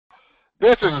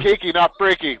This is Geeky, not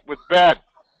Freaky, with Ben.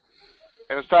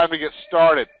 And it's time to get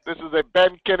started. This is a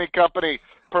Ben Kinney Company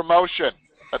promotion.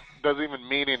 That doesn't even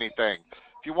mean anything.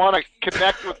 If you want to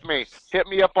connect with me, hit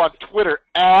me up on Twitter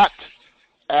at,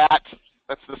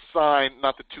 that's the sign,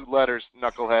 not the two letters,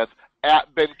 knuckleheads,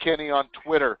 at Ben Kinney on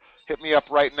Twitter. Hit me up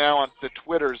right now on the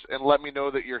Twitters and let me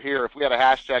know that you're here. If we had a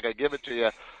hashtag, I'd give it to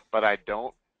you, but I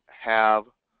don't have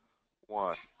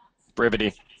one.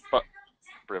 Brevity. But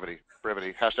brevity.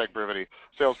 Hashtag brevity.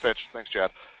 Sales pitch. Thanks,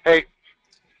 Chad. Hey,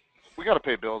 we got to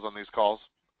pay bills on these calls.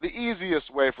 The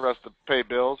easiest way for us to pay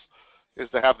bills is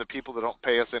to have the people that don't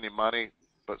pay us any money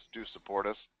but do support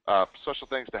us. Special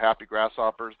thanks to Happy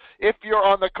Grasshoppers. If you're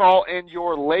on the call and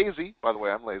you're lazy, by the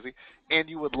way, I'm lazy, and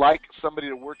you would like somebody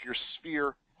to work your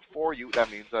sphere for you,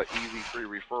 that means easy free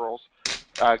referrals,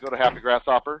 go to Happy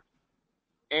Grasshopper.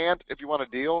 And if you want a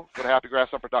deal, go to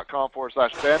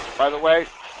happygrasshopper.com/Ben. By the way,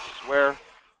 I swear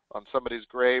on somebody's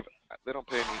grave, they don't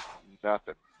pay me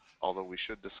nothing, although we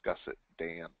should discuss it,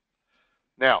 Dan.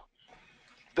 Now,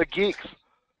 the geeks,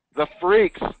 the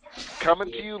freaks,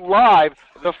 coming to you live.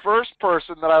 The first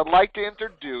person that I'd like to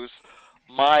introduce,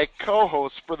 my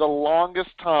co-host for the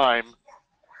longest time,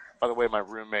 by the way, my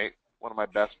roommate, one of my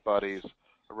best buddies,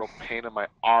 a real pain in my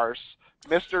arse,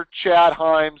 Mr. Chad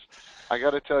Himes. I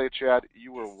got to tell you, Chad,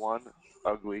 you were one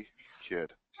ugly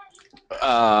kid.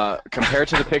 Compared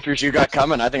to the pictures you got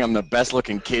coming, I think I'm the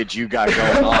best-looking kid you got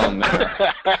going on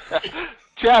there.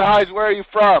 Chad Himes, where are you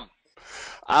from?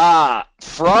 Wow,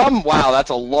 that's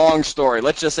a long story.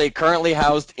 Let's just say currently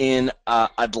housed in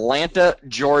Atlanta,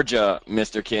 Georgia,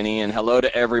 Mr. Kinney, and hello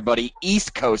to everybody,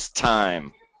 East Coast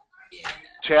time.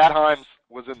 Chad Himes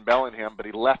was in Bellingham, but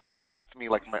he left me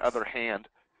like my other hand,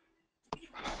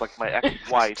 like my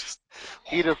ex-wife.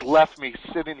 He just left me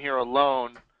sitting here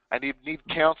alone. I need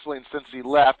counseling since he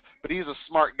left, but he's a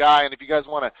smart guy, and if you guys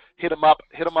want to hit him up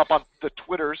on the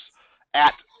Twitters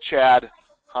at Chad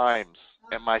Himes,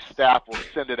 and my staff will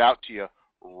send it out to you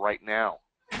right now.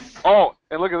 Oh,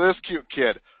 and look at this cute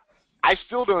kid. I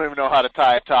still don't even know how to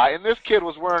tie a tie, and this kid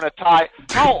was wearing a tie.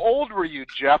 How old were you,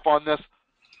 Jeff, in this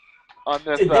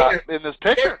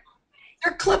picture?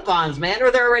 They're clip-ons, man,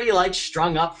 or they're already like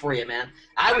strung up for you, man.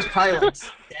 I was probably like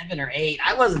 7 or 8.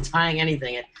 I wasn't tying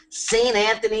anything. At St.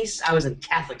 Anthony's, I was in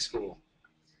Catholic school.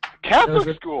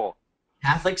 Catholic school?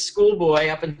 Catholic school boy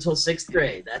up until 6th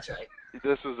grade. That's right.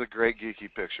 This is a great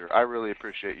geeky picture. I really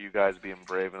appreciate you guys being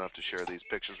brave enough to share these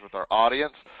pictures with our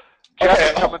audience. Jeff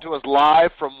is coming to us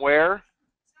live from where?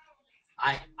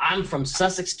 I'm from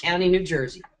Sussex County, New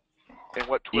Jersey. And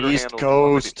what Twitter East handle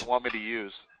Coast. do you want me to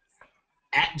use?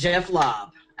 At Jeff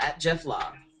Lobb. At Jeff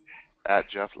Lobb. At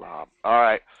Jeff Lobb. All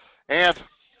right. And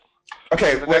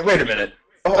okay, wait a minute.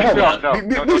 Oh, hold on.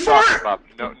 No talking, Bob.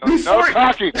 No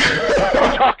talking.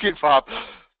 No talking, Bob.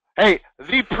 Hey,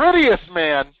 the prettiest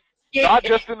man, not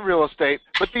just in real estate,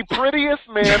 but the prettiest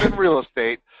man in real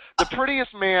estate, the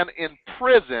prettiest man in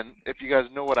prison, if you guys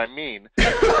know what I mean.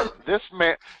 This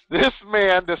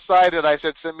man decided, I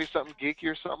said, send me something geeky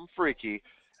or something freaky,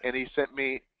 and he sent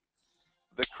me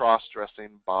the cross-dressing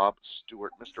Bob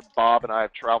Stewart. Mr. Bob and I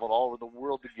have traveled all over the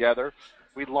world together.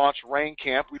 We launched Rain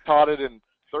Camp. We taught it in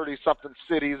 30-something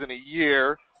cities in a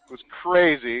year. It was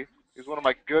crazy. He's one of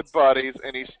my good buddies,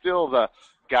 and he's still the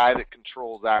guy that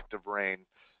controls Active Rain,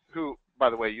 who, by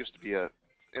the way, used to be a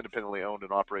independently owned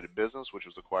and operated business, which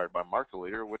was acquired by Market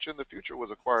Leader, which in the future was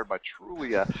acquired by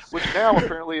Trulia, which now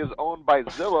apparently is owned by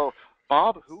Zillow.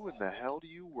 Bob, who in the hell do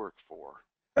you work for?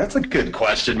 That's a good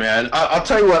question, man. I'll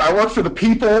tell you what, I work for the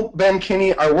people, Ben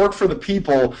Kinney. I work for the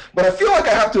people, but I feel like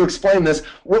I have to explain this.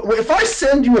 If I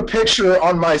send you a picture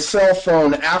on my cell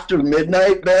phone after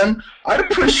midnight, Ben, I'd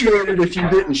appreciate it if you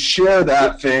didn't share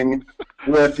that thing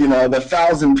with, the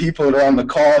 1,000 people that are on the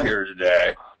call here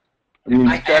today. I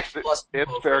mean,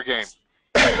 it's fair game.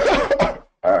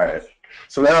 All right.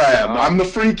 So there I am. I'm the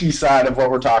freaky side of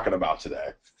what we're talking about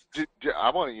today. I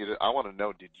want to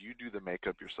know, did you do the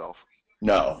makeup yourself?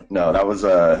 No, that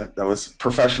was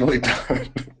professionally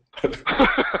done.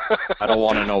 I don't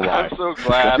want to know why. I'm so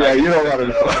glad. Yeah, you don't want to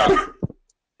know.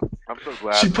 I'm so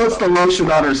glad. She puts the lotion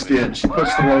on her skin.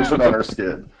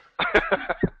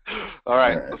 All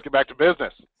right, let's get back to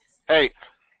business. Hey,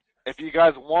 if you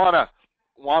guys wanna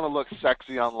look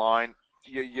sexy online,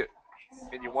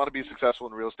 and you want to be successful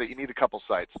in real estate, you need a couple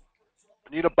sites.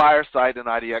 You need a buyer site, an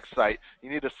IDX site. You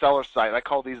need a seller site. I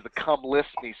call these the come list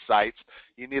me sites.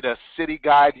 You need a city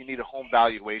guide. You need a home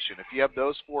valuation. If you have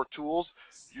those 4 tools,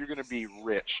 you're going to be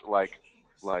rich, like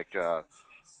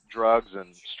drugs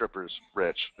and strippers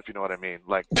rich, if you know what I mean,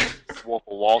 like Wolf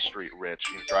of Wall Street rich,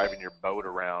 driving your boat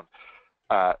around.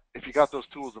 If you got those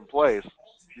tools in place,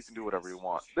 you can do whatever you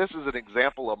want. This is an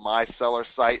example of my seller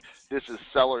site. This is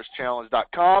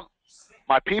sellerschallenge.com.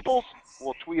 My peoples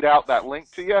will tweet out that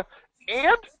link to you,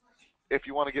 and if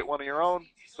you want to get one of your own,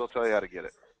 they'll tell you how to get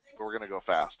it. But we're going to go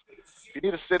fast. If you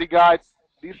need a city guide,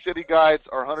 these city guides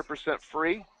are 100%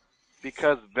 free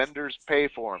because vendors pay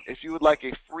for them. If you would like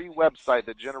a free website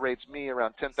that generates me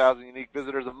around 10,000 unique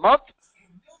visitors a month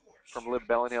from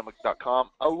livebellingham.com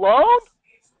alone,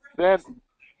 then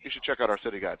you should check out our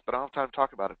city guides. But I don't have time to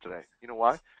talk about it today. You know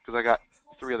why? Because I got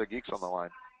 3 other geeks on the line.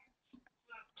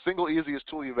 Single easiest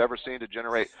tool you've ever seen to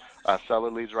generate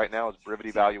seller leads right now is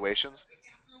Brivity Valuations.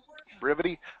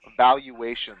 Brivity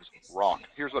Valuations rock.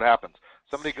 Here's what happens.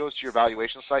 Somebody goes to your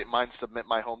valuation site, mine's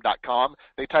submitmyhome.com.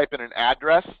 They type in an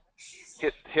address,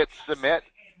 hit submit,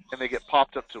 and they get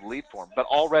popped up to a lead form. But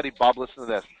already, Bob, listen to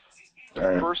this.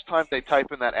 The first time they type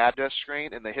in that address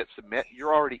screen and they hit submit,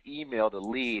 you're already emailed a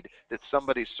lead that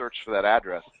somebody searched for that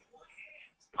address.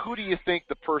 Who do you think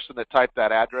the person that typed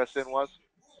that address in was?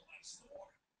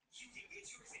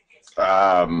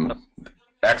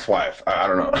 Ex-wife. I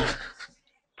don't know.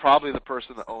 Probably the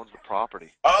person that owns the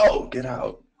property. Oh, get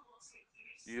out.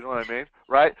 You know what I mean?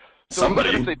 Right? So Somebody.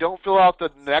 even if they don't fill out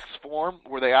the next form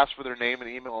where they ask for their name and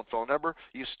email and phone number,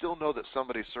 you still know that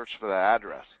somebody searched for that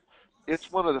address.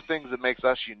 It's one of the things that makes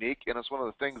us unique, and it's one of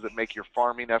the things that make your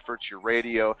farming efforts, your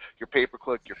radio, your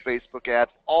pay-per-click, your Facebook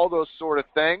ads, all those sort of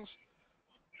things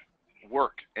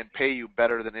work and pay you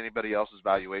better than anybody else's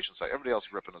valuation site. Everybody else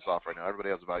is ripping us off right now. Everybody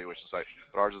has a valuation site,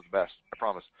 but ours is the best. I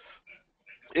promise.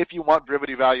 If you want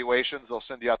Brivity Valuations, they'll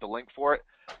send you out the link for it.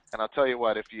 And I'll tell you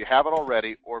what, if you haven't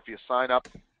already, or if you sign up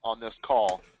on this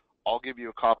call, I'll give you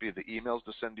a copy of the emails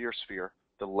to send to your sphere,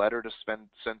 the letter to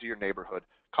send to your neighborhood,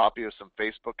 copy of some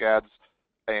Facebook ads,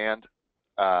 and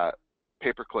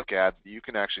pay-per-click ads that you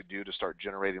can actually do to start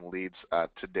generating leads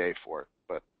today for it.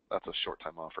 But that's a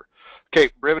short-time offer. Okay,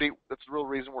 Brivity, that's the real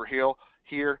reason we're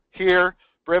here.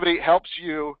 Brivity helps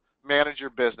you manage your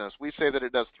business. We say that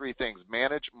it does 3 things: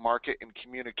 manage, market, and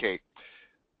communicate.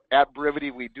 At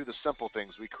Brivity, we do the simple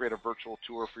things. We create a virtual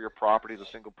tour for your property, the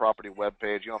single property web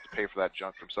page. You don't have to pay for that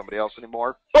junk from somebody else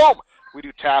anymore. Boom! We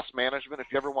do task management. If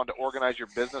you ever want to organize your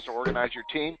business or organize your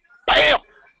team, bam!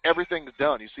 Everything's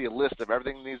done. You see a list of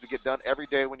everything that needs to get done every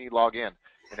day when you log in.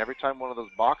 And every time one of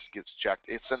those boxes gets checked,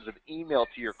 it sends an email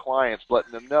to your clients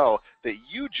letting them know that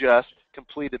you just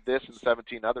completed this and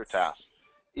 17 other tasks.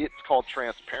 It's called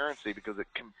transparency because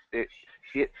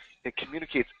it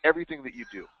communicates everything that you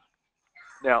do.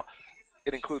 Now,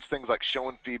 it includes things like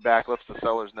showing feedback, lets the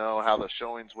sellers know how the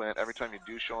showings went. Every time you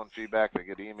do showing feedback, they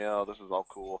get email. This is all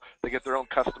cool. They get their own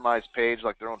customized page,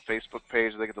 like their own Facebook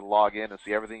page. They get to log in and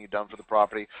see everything you've done for the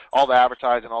property, all the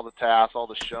advertising, all the tasks, all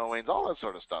the showings, all that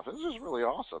sort of stuff. This is really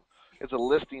awesome. It's a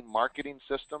listing marketing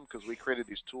system because we created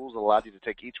these tools that allowed you to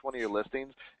take each one of your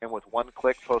listings and with one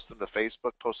click post them to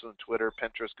Facebook, post them to Twitter,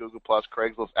 Pinterest, Google+,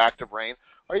 Craigslist, Active Rain.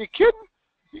 Are you kidding?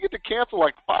 You get to cancel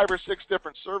like 5 or 6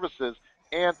 different services.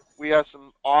 And we have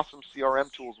some awesome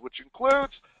CRM tools, which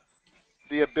includes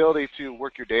the ability to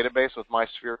work your database with my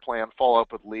Sphere plan, follow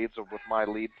up with leads or with my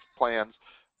lead plans,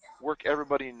 work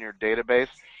everybody in your database.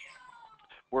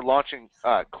 We're launching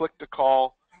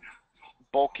click-to-call,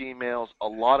 bulk emails, a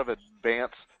lot of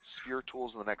advanced Sphere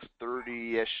tools in the next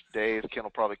 30-ish days. Ken will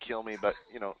probably kill me, but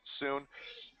soon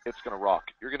it's going to rock.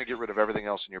 You're going to get rid of everything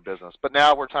else in your business. But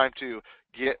now we're time to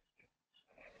get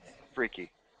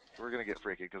freaky. We're going to get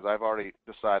freaky because I've already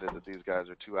decided that these guys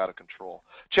are too out of control.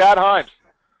 Chad Himes.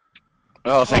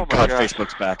 Oh, thank God, gosh.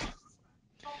 Facebook's back.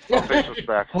 Oh, Facebook's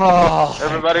back. Oh,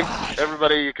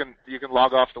 everybody, you can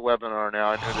log off the webinar now.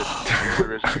 I knew that the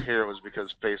reason here was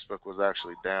because Facebook was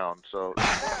actually down. So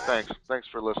thanks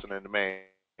for listening to me.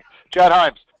 Chad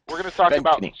Himes, we're going to talk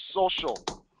about social.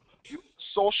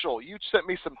 You sent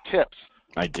me some tips.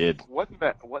 I did. What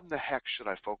in the heck should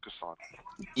I focus on?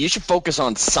 You should focus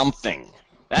on something.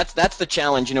 That's the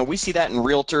challenge. We see that in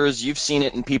realtors. You've seen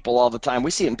it in people all the time.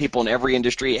 We see it in people in every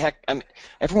industry. Heck,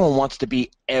 everyone wants to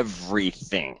be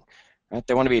everything. Right?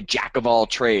 They want to be a jack of all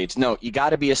trades. No, you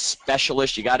got to be a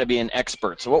specialist. You got to be an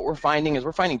expert. So what we're finding is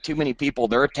too many people.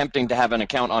 They're attempting to have an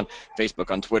account on Facebook,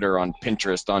 on Twitter, on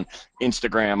Pinterest, on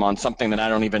Instagram, on something that I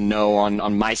don't even know, on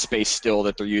MySpace still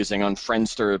that they're using, on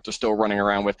Friendster that they're still running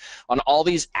around with, on all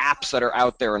these apps that are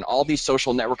out there and all these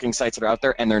social networking sites that are out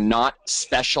there, and they're not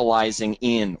specializing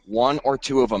in one or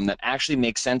two of them that actually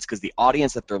make sense because the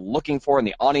audience that they're looking for and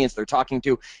the audience they're talking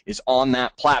to is on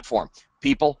that platform.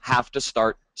 People have to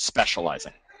start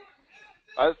specializing.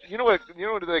 You know what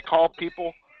they call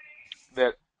people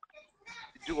that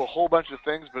do a whole bunch of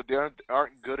things but they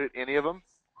aren't good at any of them?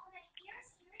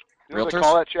 You know what they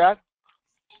call that, Chad?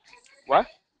 What?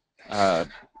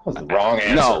 That was the wrong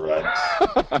answer, No.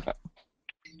 Red.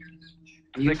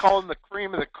 They call them the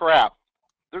cream of the crap.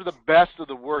 They're the best of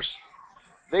the worst.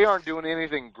 They aren't doing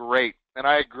anything great, and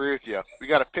I agree with you. We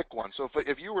got to pick one. So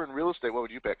if you were in real estate, what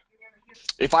would you pick?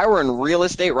 If I were in real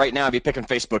estate right now, I'd be picking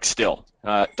Facebook still.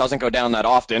 Doesn't go down that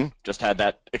often. Just had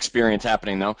that experience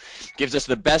happening, though. Gives us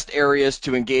the best areas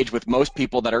to engage with most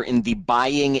people that are in the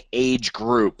buying age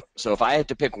group. So if I had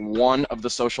to pick one of the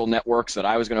social networks that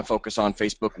I was going to focus on,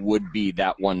 Facebook would be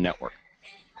that one network.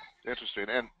 Interesting.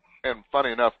 And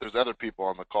funny enough, there's other people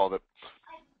on the call that.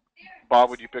 Bob,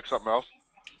 would you pick something else?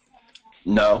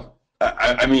 No.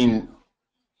 I mean,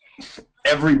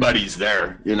 everybody's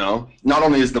there, you know. Not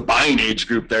only is the buying age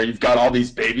group there, you've got all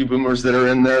these baby boomers that are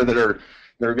in there that are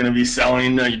going to be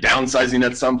selling, downsizing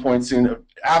at some point soon.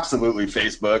 Absolutely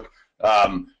Facebook.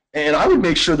 And I would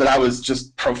make sure that I was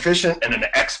just proficient and an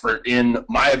expert in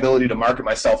my ability to market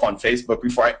myself on Facebook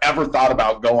before I ever thought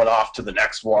about going off to the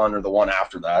next one or the one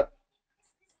after that.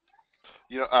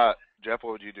 Jeff,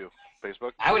 what would you do?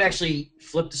 Facebook? I would actually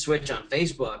flip the switch on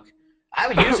Facebook. I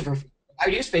would use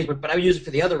Facebook, but I would use it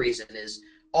for the other reason is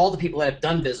all the people that I've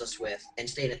done business with and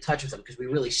staying in touch with them because we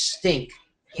really stink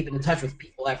keeping in touch with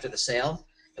people after the sale.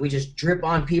 And we just drip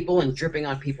on people, and dripping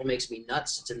on people makes me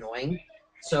nuts. It's annoying.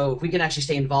 So if we can actually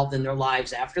stay involved in their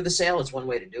lives after the sale, it's one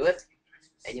way to do it.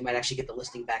 And you might actually get the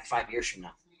listing back 5 years from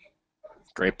now.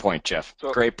 Great point, Jeff.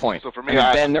 Great point. So for me,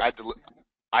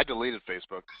 I deleted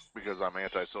Facebook because I'm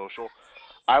antisocial.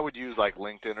 I would use like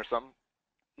LinkedIn or something.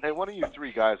 Hey, one of you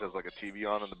three guys has like a TV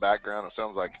on in the background. It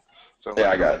sounds like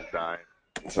I got it. Dying.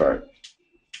 Sorry.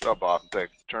 Oh, Bob,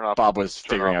 turn off. Bob was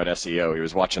figuring out SEO. He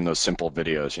was watching those simple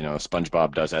videos.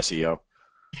 SpongeBob does SEO.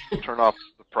 Turn off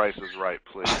The Price is Right,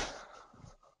 please.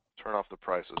 Turn off The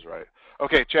Price is Right.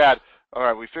 Okay, Chad. All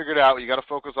right, we figured out you got to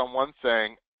focus on one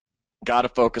thing. Got to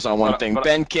focus on one thing.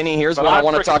 Ben Kinney, here's what I'm I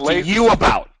want to talk lazy. to you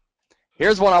about.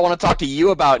 Here's what I want to talk to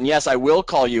you about, and yes, I will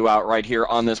call you out right here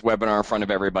on this webinar in front of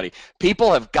everybody.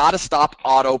 People have got to stop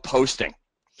auto-posting.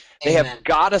 They have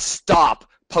got to stop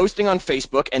posting on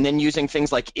Facebook and then using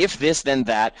things like if this, then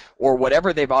that, or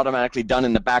whatever they've automatically done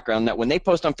in the background that when they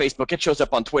post on Facebook, it shows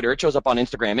up on Twitter, it shows up on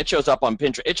Instagram, it shows up on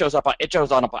Pinterest, it shows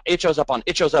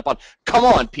up on. Come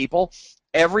on, people.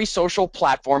 Every social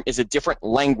platform is a different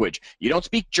language. You don't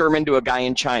speak German to a guy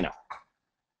in China.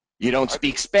 You don't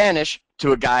speak Spanish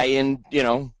to a guy in,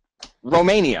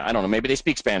 Romania. I don't know. Maybe they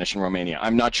speak Spanish in Romania.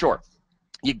 I'm not sure.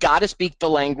 You got to speak the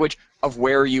language of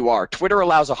where you are. Twitter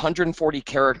allows 140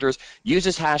 characters,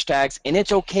 uses hashtags, and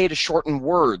it's okay to shorten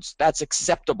words. That's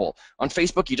acceptable. On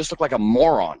Facebook, you just look like a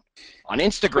moron. On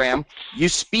Instagram, you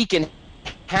speak in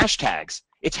hashtags.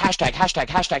 It's hashtag, hashtag,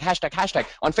 hashtag, hashtag, hashtag.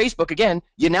 On Facebook, again,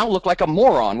 you now look like a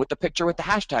moron with the picture with the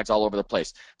hashtags all over the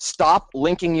place. Stop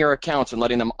linking your accounts and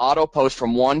letting them auto-post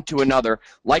from one to another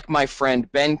like my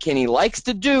friend Ben Kinney likes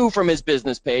to do from his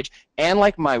business page and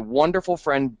like my wonderful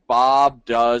friend Bob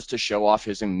does to show off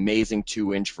his amazing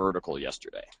 2-inch vertical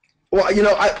yesterday. Well,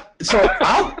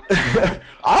 I'll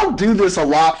I'll do this a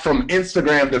lot from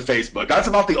Instagram to Facebook. That's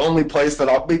about the only place that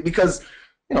I'll be because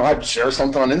I share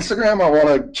something on Instagram, I want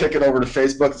to kick it over to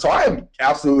Facebook. So I am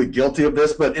absolutely guilty of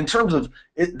this, but in terms of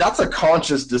it, that's a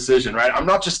conscious decision, right? I'm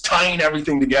not just tying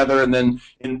everything together and then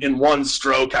in one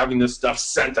stroke having this stuff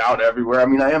sent out everywhere. I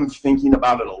mean, I am thinking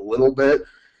about it a little bit.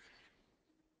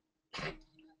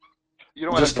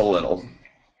 Just a little.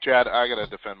 Chad, I got to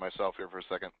defend myself here for a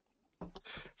second.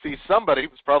 See, somebody,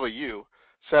 it was probably you,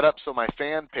 set up so my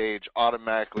fan page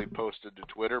automatically posted to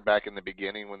Twitter back in the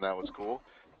beginning when that was cool.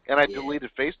 And I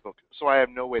deleted Facebook, so I have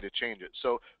no way to change it.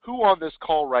 So who on this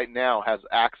call right now has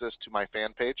access to my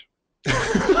fan page?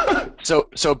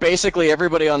 So basically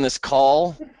everybody on this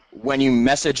call, when you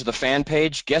message the fan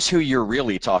page, guess who you're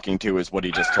really talking to is what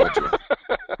he just told you.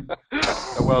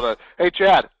 Well done. Hey,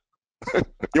 Chad.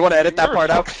 You want to edit that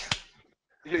part out?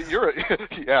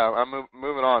 I'm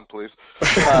moving on, please.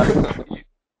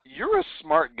 You're a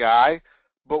smart guy,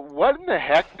 but what in the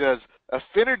heck does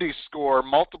affinity score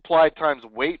multiplied times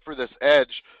weight for this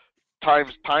edge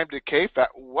times time decay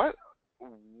factor? What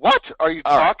are you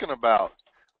talking about?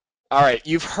 All right,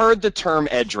 you've heard the term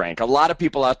edge rank. A lot of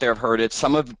people out there have heard it.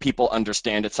 Some of the people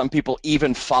understand it. Some people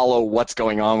even follow what's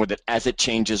going on with it as it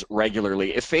changes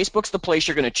regularly. If Facebook's the place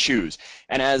you're going to choose,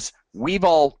 and as we've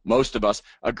all, most of us,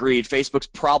 agreed, Facebook's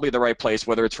probably the right place,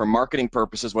 whether it's for marketing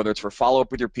purposes, whether it's for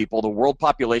follow-up with your people. The world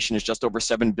population is just over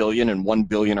 7 billion, and 1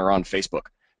 billion are on Facebook,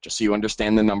 just so you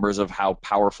understand the numbers of how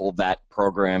powerful that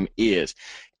program is.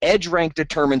 Edge rank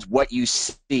determines what you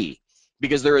see.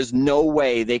 because there is no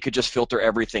way they could just filter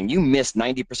everything. You miss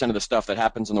 90% of the stuff that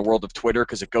happens in the world of Twitter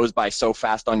because it goes by so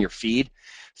fast on your feed.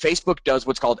 Facebook does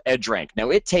what's called EdgeRank. Now,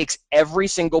 it takes every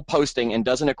single posting and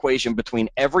does an equation between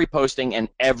every posting and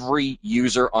every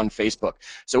user on Facebook.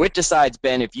 So it decides,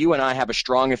 Ben, if you and I have a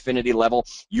strong affinity level,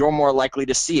 you're more likely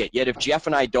to see it. Yet if Jeff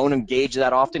and I don't engage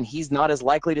that often, he's not as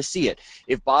likely to see it.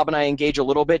 If Bob and I engage a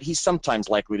little bit, he's sometimes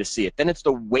likely to see it. Then it's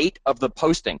the weight of the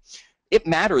posting. It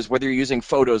matters whether you're using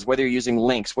photos, whether you're using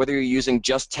links, whether you're using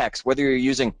just text, whether you're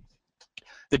using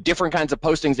the different kinds of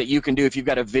postings that you can do if you've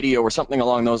got a video or something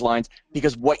along those lines,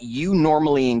 because what you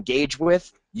normally engage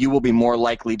with, you will be more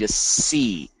likely to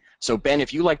see. So, Ben,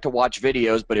 if you like to watch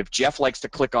videos, but if Jeff likes to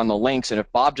click on the links and if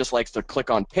Bob just likes to click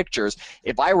on pictures,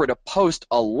 if I were to post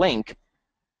a link,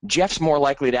 Jeff's more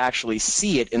likely to actually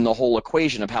see it in the whole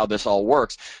equation of how this all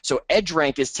works. So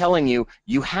EdgeRank is telling you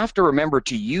you have to remember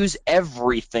to use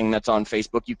everything that's on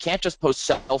Facebook. You can't just post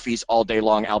selfies all day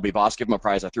long. Albie Voss, give him a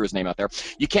prize. I threw his name out there.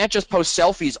 You can't just post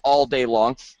selfies all day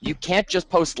long. You can't just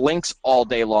post links all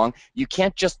day long. You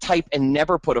can't just type and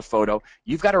never put a photo.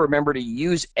 You've got to remember to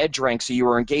use EdgeRank so you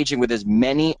are engaging with as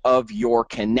many of your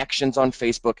connections on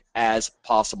Facebook as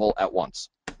possible at once.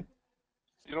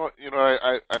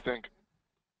 I think,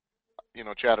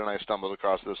 Chad and I stumbled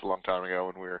across this a long time ago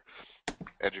when we were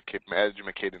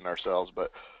educating ourselves.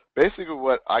 But basically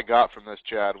what I got from this,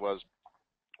 Chad, was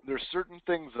there's certain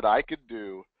things that I could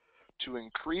do to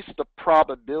increase the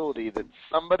probability that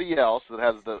somebody else that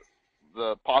has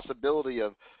the possibility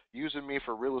of using me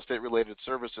for real estate related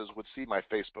services would see my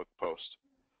Facebook post.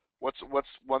 What's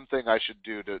one thing I should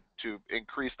do to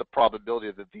increase the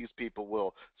probability that these people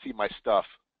will see my stuff?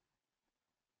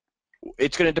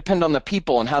 It's going to depend on the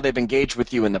people and how they've engaged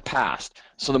with you in the past.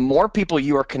 So the more people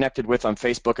you are connected with on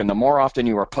Facebook and the more often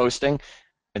you are posting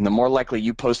and the more likely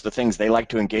you post the things they like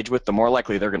to engage with, the more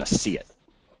likely they're going to see it.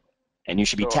 And you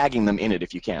should be tagging them in it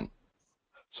if you can.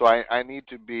 So I need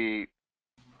to be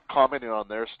commenting on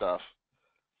their stuff,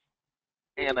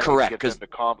 and I need to get them to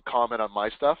comment on my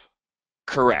stuff?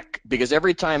 Correct, because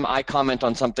every time I comment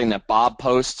on something that Bob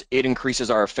posts, it increases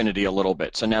our affinity a little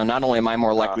bit. So now not only am I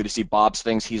more likely to see Bob's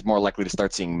things, he's more likely to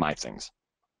start seeing my things.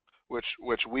 Which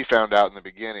we found out in the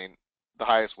beginning, the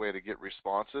highest way to get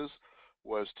responses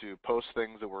was to post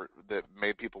things that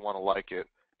made people want to like it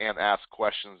and ask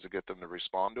questions to get them to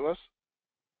respond to us.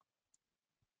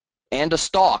 And to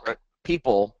stalk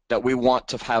people that we want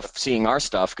to have seeing our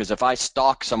stuff, because if I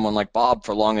stalk someone like Bob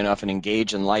for long enough and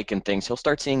engage and like and things, he'll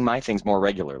start seeing my things more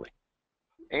regularly.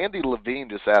 Andy Levine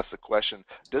just asked the question,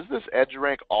 does this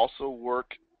EdgeRank also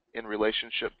work in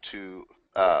relationship to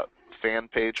fan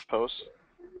page posts?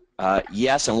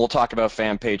 Yes, and we'll talk about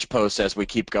fan page posts as we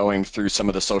keep going through some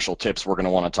of the social tips we're going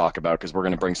to want to talk about, because we're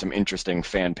going to bring some interesting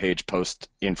fan page post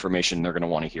information they're going to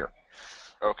want to hear.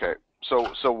 Okay.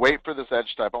 So wait for this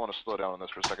edge type. I want to slow down on this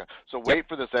for a second. So wait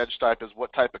for this edge type is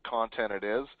what type of content it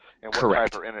is and what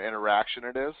type of interaction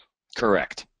it is?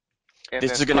 Correct. And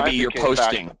this is going to be your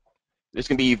posting. It's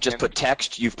going to be you've just put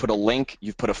text, you've put a link,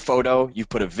 you've put a photo, you've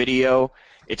put a video.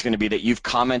 It's going to be that you've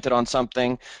commented on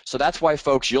something. So that's why,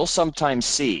 folks, you'll sometimes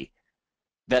see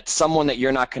that someone that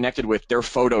you're not connected with, their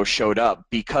photo showed up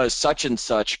because such and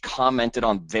such commented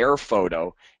on their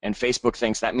photo, and Facebook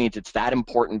thinks that means it's that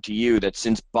important to you that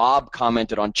since Bob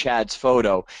commented on Chad's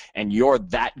photo and you're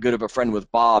that good of a friend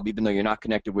with Bob, even though you're not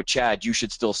connected with Chad, you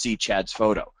should still see Chad's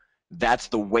photo. That's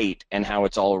the weight and how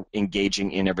it's all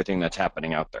engaging in everything that's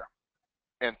happening out there.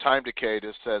 And Time Decay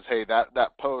just says, hey,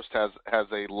 that post has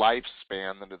a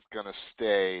lifespan that it's going to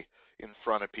stay in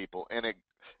front of people, and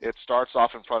it starts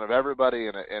off in front of everybody,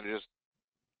 and it just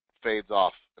fades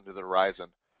off into the horizon.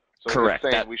 So correct.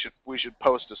 You're saying we should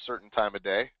post a certain time of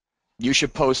day? You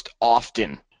should post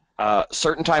often.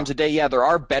 Certain times a day, yeah, there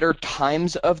are better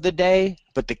times of the day,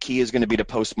 but the key is going to be to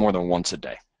post more than once a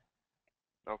day.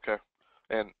 Okay.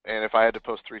 And if I had to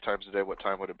post 3 times a day, what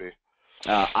time would it be?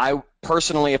 I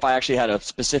personally, if I actually had a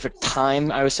specific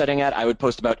time I was setting at, I would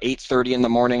post about 8:30 in the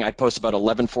morning, I'd post about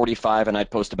 11:45, and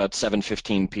I'd post about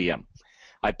 7:15 p.m.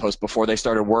 I'd post before they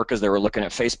started work as they were looking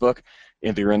at Facebook.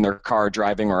 If they're in their car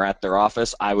driving or at their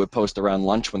office, I would post around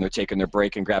lunch when they're taking their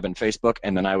break and grabbing Facebook,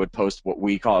 and then I would post what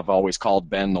I've always called,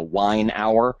 Ben, the wine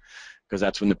hour, because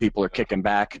that's when the people are kicking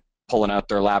back, pulling out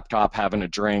their laptop, having a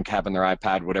drink, having their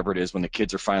iPad, whatever it is, when the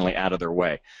kids are finally out of their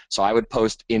way. So I would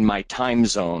post in my time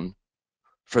zone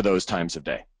for those times of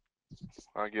day.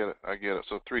 I get it.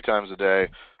 So 3 times a day,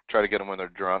 try to get them when they're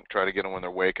drunk, try to get them when they're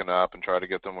waking up, and try to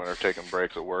get them when they're taking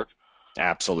breaks at work?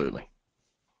 Absolutely.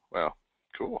 Well,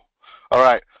 cool. All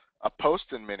right. A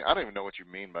posting menu. I don't even know what you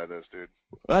mean by this, dude.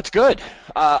 Well, that's good.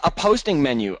 A posting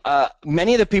menu.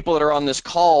 Many of the people that are on this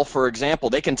call, for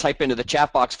example, they can type into the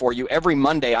chat box for you. Every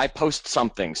Monday, I post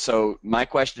something. So my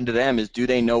question to them is, do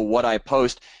they know what I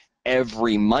post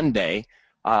every Monday?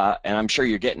 And I'm sure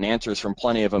you're getting answers from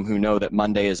plenty of them who know that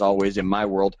Monday is always, in my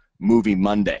world, Movie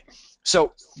Monday.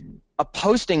 So a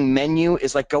posting menu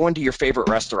is like going to your favorite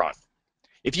restaurant.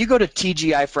 If you go to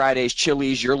TGI Fridays,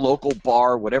 Chili's, your local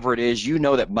bar, whatever it is, you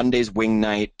know that Monday's wing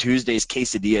night, Tuesday's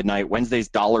quesadilla night, Wednesday's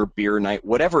dollar beer night,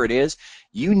 whatever it is,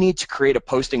 you need to create a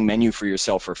posting menu for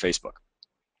yourself for Facebook.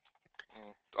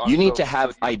 You need to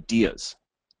have ideas.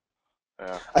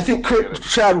 Yeah. I think,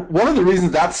 Chad, one of the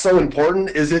reasons that's so important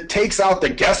is it takes out the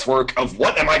guesswork of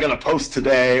what am I going to post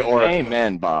today, or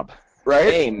Amen, Bob.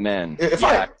 Right? Amen.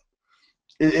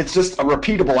 It's just a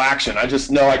repeatable action. I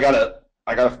just know I gotta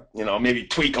maybe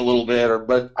tweak a little bit,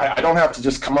 but I don't have to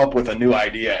just come up with a new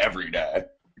idea every day.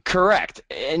 Correct.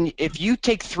 And if you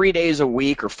take 3 days a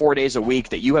week or 4 days a week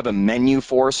that you have a menu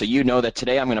for, so you know that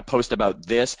today I'm going to post about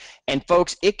this, and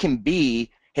folks, it can be,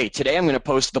 hey, today I'm going to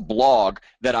post the blog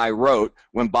that I wrote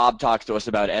when Bob talks to us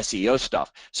about SEO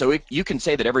stuff. So you can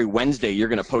say that every Wednesday you're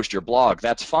going to post your blog.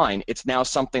 That's fine. It's now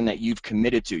something that you've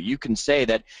committed to. You can say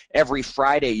that every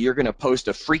Friday you're going to post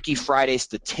a Freaky Friday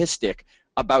statistic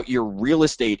about your real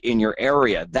estate in your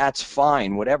area. That's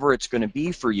fine, whatever it's going to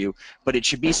be for you, but it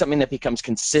should be something that becomes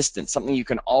consistent, something you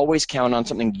can always count on,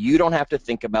 something you don't have to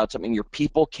think about, something your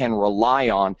people can rely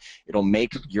on. It'll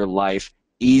make your life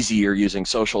easier using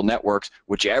social networks,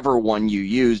 whichever one you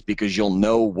use, because you'll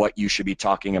know what you should be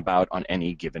talking about on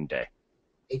any given day.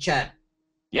 Hey, Chad.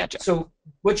 Yeah, Chad. So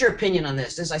what's your opinion on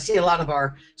this? I see a lot of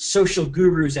our social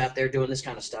gurus out there doing this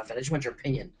kind of stuff, and I just want your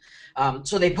opinion.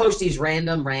 So they post these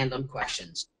random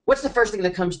questions. What's the first thing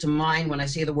that comes to mind when I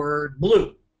say the word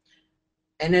blue?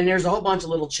 And then there's a whole bunch of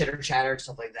little chitter chatter and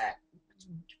stuff like that.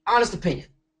 Honest opinion.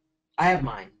 I have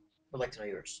mine. Would like to know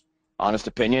yours. Honest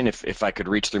opinion, if I could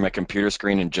reach through my computer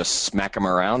screen and just smack them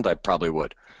around, I probably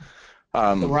would.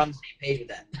 So we're on the same page with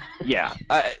that. Yeah.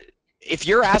 If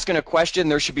you're asking a question,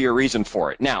 there should be a reason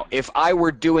for it. Now, if I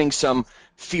were doing some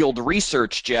field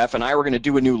research, Jeff, and I were going to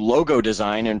do a new logo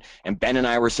design, and Ben and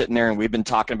I were sitting there and we've been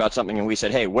talking about something, and we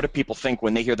said, hey, what do people think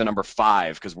when they hear the number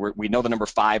 5? Because we know the number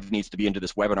 5 needs to be into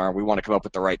this webinar, and we want to come up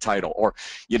with the right title. Or,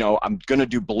 I'm going to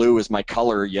do blue as my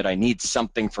color, yet I need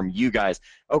something from you guys.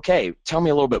 Okay, tell me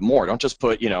a little bit more. Don't just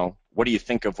put, what do you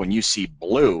think of when you see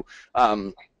blue?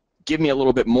 Give me a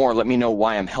little bit more. Let me know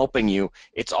why I'm helping you.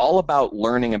 It's all about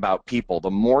learning about people. The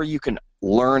more you can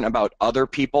learn about other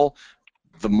people,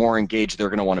 the more engaged they're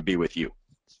going to want to be with you.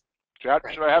 Chad,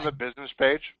 should I have a business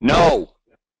page? No.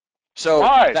 So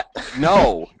why?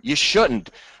 No, you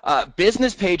shouldn't.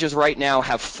 Business pages right now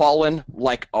have fallen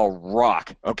like a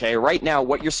rock. Okay, right now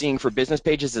what you're seeing for business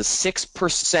pages is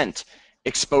 6%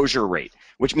 exposure rate,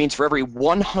 which means for every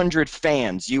 100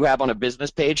 fans you have on a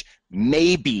business page,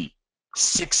 maybe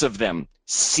 6 of them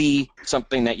see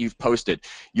something that you've posted.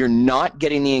 You're not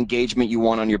getting the engagement you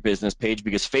want on your business page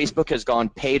because Facebook has gone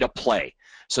pay to play.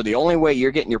 So the only way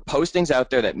you're getting your postings out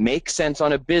there that make sense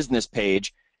on a business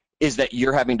page is that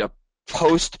you're having to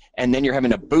post, and then you're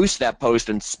having to boost that post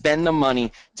and spend the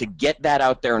money to get that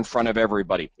out there in front of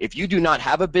everybody. If you do not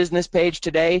have a business page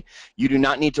today, you do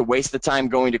not need to waste the time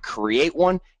going to create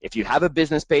one. If you have a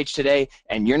business page today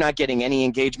and you're not getting any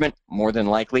engagement, more than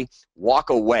likely, walk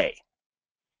away.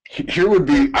 Here would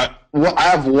be, I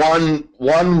have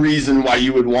one reason why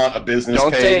you would want a business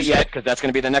page. Don't say it yet, because that's going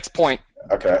to be the next point.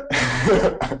 Okay.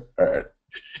 All right.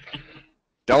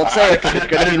 Don't say it, because it's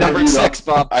going to be number 6,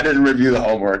 Bob. I didn't review the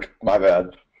homework. My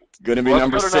bad. It's going to be Let's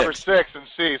number go to 6. number 6 and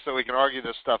see, so we can argue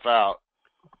this stuff out.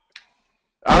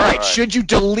 All right. Should you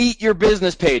delete your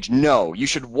business page? No. You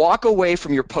should walk away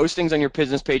from your postings on your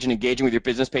business page and engaging with your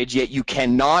business page, yet you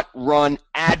cannot run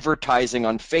advertising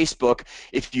on Facebook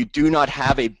if you do not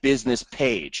have a business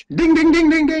page. Ding, ding, ding,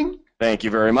 ding, ding. Thank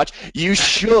you very much. You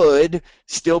should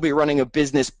still be running a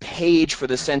business page for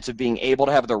the sense of being able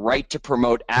to have the right to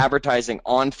promote advertising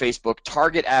on Facebook,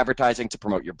 target advertising to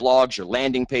promote your blogs, your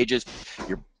landing pages,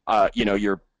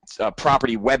 your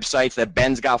property websites that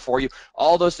Ben's got for you.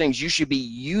 All those things, you should be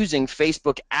using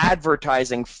Facebook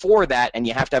advertising for that, and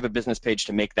you have to have a business page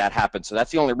to make that happen. So that's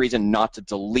the only reason not to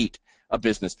delete a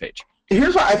business page.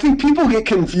 Here's why I think people get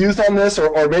confused on this,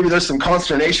 or maybe there's some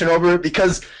consternation over it,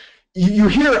 because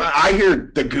I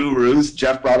hear the gurus,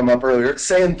 Jeff brought them up earlier,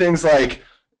 saying things like,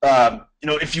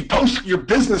 if you post your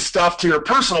business stuff to your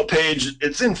personal page,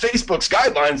 it's in Facebook's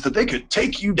guidelines that they could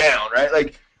take you down, right?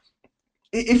 Like,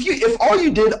 if all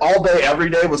you did all day, every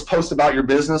day was post about your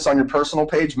business on your personal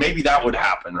page, maybe that would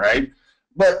happen, right?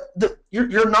 but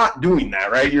you're not doing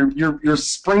that, right? You're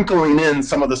sprinkling in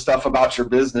some of the stuff about your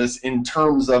business in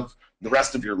terms of the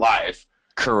rest of your life.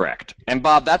 Correct. And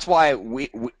Bob, that's why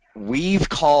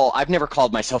I've never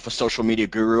called myself a social media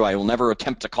guru. I will never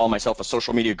attempt to call myself a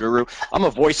social media guru. I'm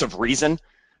a voice of reason.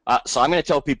 So I'm going to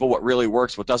tell people what really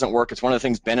works, what doesn't work. It's one of the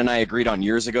things Ben and I agreed on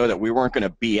years ago, that we weren't going to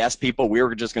BS people. We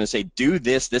were just going to say, do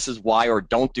this, this is why, or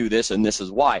don't do this, and this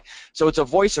is why. So it's a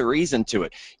voice of reason to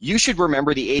it. You should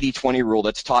remember the 80-20 rule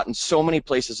that's taught in so many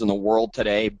places in the world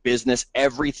today, business,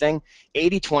 everything.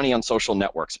 80-20 on social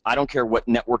networks. I don't care what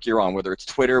network you're on, whether it's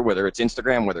Twitter, whether it's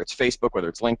Instagram, whether it's Facebook, whether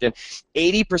it's LinkedIn.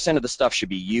 80% of the stuff should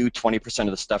be you, 20%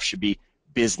 of the stuff should be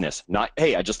business. Not,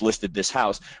 hey, I just listed this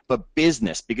house, but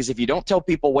business. Because if you don't tell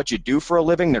people what you do for a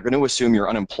living, they're going to assume you're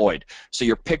unemployed. So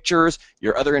your pictures,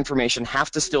 your other information have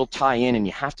to still tie in, and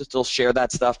you have to still share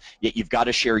that stuff, yet you've got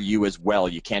to share you as well.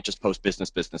 You can't just post business,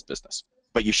 business, business.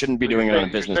 But you shouldn't be doing it on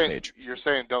a business page. You're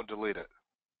saying don't delete it.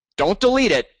 Don't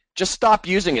delete it. Just stop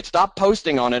using it. Stop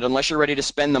posting on it unless you're ready to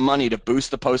spend the money to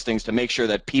boost the postings to make sure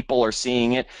that people are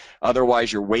seeing it.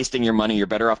 Otherwise, you're wasting your money. You're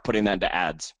better off putting that into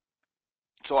ads.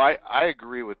 So I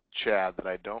agree with Chad that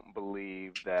I don't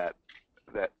believe that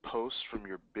posts from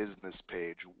your business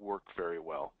page work very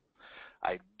well.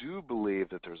 I do believe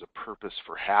that there's a purpose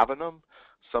for having them,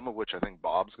 some of which I think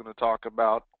Bob's going to talk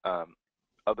about.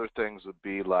 Other things would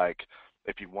be like,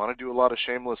 if you want to do a lot of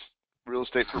shameless real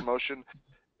estate promotion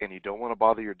and you don't want to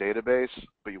bother your database,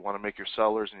 but you want to make your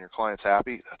sellers and your clients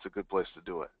happy, that's a good place to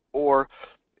do it. Or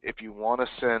if you want to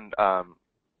send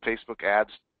Facebook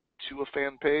ads to a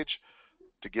fan page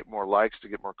to get more likes, to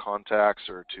get more contacts,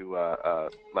 or to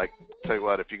like, tell you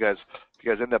what, if you guys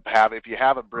end up if you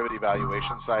have a Brevity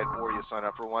valuation site or you sign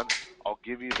up for one, I'll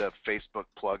give you the Facebook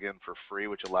plugin for free,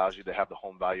 which allows you to have the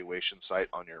home valuation site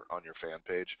on your fan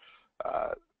page.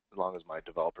 As long as my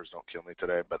developers don't kill me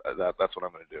today, but that's what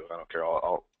I'm going to do. I don't care.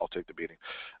 I'll take the beating.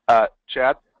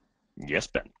 Chad? Yes,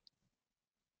 Ben.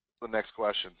 The next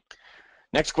question.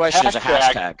 Next question is a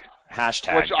hashtag.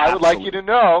 Hashtag. Which I would like you to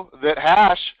know that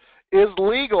hash is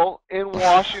legal in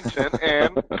Washington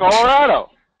and Colorado.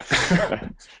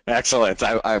 Excellent.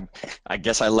 I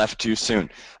guess I left too soon.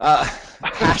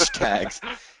 Hashtags.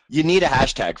 You need a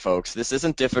hashtag, folks. This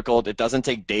isn't difficult. It doesn't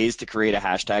take days to create a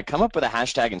hashtag. Come up with a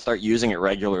hashtag and start using it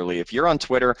regularly. If you're on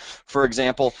Twitter, for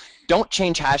example, don't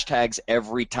change hashtags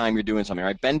every time you're doing something,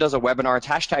 right? Ben does a webinar. It's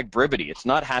hashtag Brevity. It's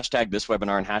not hashtag this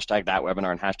webinar and hashtag that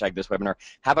webinar and hashtag this webinar.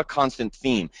 Have a constant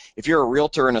theme. If you're a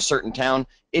realtor in a certain town,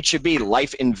 it should be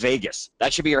life in Vegas.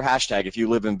 That should be your hashtag if you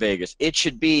live in Vegas. It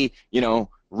should be,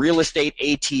 real estate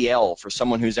ATL for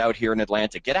someone who's out here in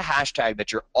Atlanta. Get a hashtag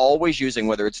that you're always using,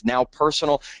 whether it's now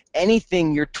personal,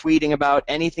 anything you're tweeting about,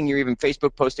 anything you're even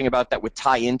Facebook posting about that would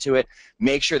tie into it.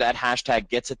 Make sure that hashtag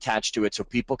gets attached to it so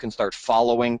people can start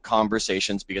following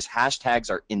conversations, because hashtags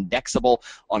are indexable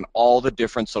on all the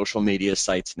different social media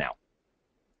sites now.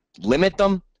 Limit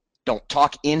them. Don't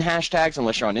talk in hashtags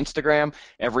unless you're on Instagram.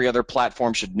 Every other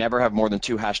platform should never have more than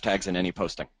 2 hashtags in any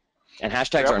posting. And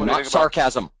hashtags are not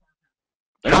sarcasm.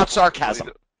 They're not sarcasm.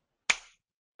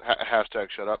 Hashtag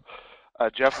shut up.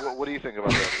 Jeff, what do you think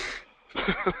about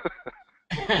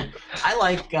that? I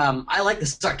like the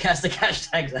sarcastic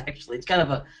hashtags, actually. It's kind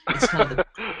of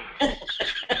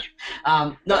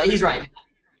no, he's right.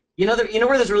 You know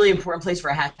where there's a really important place for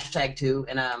a hashtag too,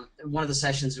 and one of the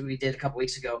sessions we did a couple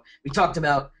weeks ago, we talked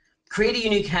about create a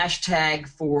unique hashtag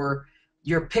for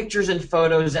your pictures and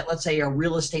photos that, let's say, are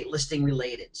real estate listing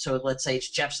related. So let's say it's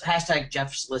hashtag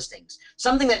Jeff's listings,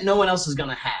 something that no one else is going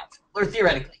to have, or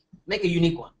theoretically, make a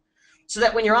unique one. So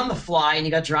that when you're on the fly and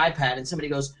you got your iPad and somebody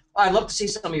goes, oh, I'd love to see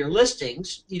some of your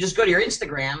listings, you just go to your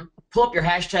Instagram, pull up your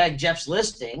hashtag Jeff's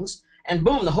listings, and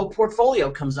boom, the whole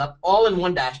portfolio comes up all in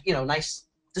one nice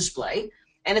display.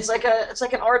 And it's like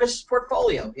an artist's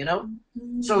portfolio,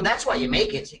 So that's why you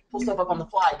make it. So you pull stuff up on the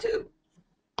fly too.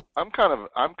 I'm kind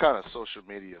of social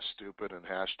media stupid and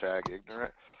hashtag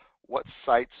ignorant. What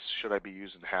sites should I be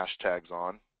using hashtags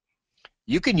on?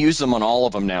 You can use them on all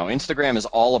of them now. Instagram is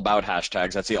all about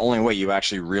hashtags. That's the only way you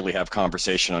actually really have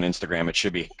conversation on Instagram. It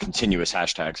should be continuous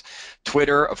hashtags.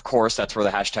 Twitter, of course, that's where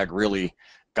the hashtag really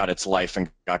got its life and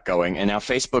got going. And now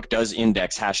Facebook does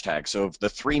index hashtags. So of the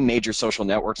 3 major social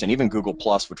networks, and even Google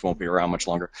Plus, which won't be around much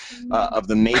longer, of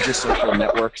the major social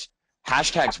networks,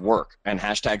 hashtags work, and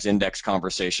hashtags index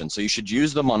conversation. So you should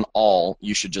use them on all.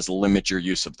 You should just limit your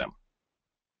use of them.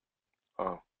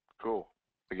 Oh, cool.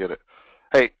 I get it.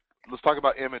 Hey, let's talk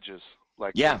about images.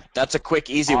 That's a quick,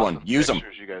 easy awesome one. Use them.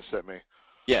 Pictures you guys sent me.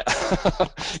 Yeah.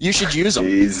 You should use them.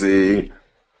 Easy.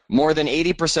 More than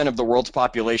 80% of the world's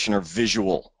population are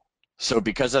visual. So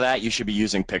because of that, you should be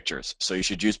using pictures. So you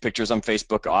should use pictures on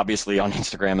Facebook, obviously on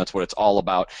Instagram. That's what it's all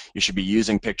about. You should be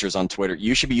using pictures on Twitter.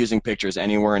 You should be using pictures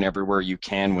anywhere and everywhere you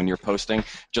can when you're posting.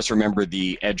 Just remember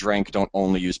the edge rank, don't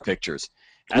only use pictures.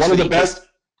 As One for of the the best.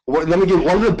 Let me give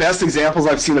one of the best examples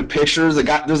I've seen of pictures.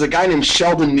 There's a guy named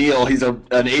Sheldon Neal. He's an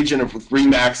agent of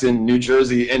Remax in New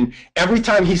Jersey, and every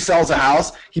time he sells a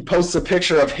house, he posts a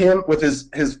picture of him with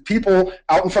his people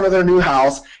out in front of their new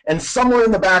house, and somewhere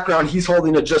in the background, he's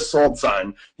holding a just sold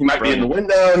sign. He might be in the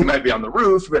window, he might be on the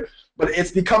roof, but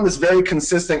it's become this very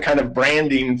consistent kind of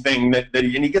branding thing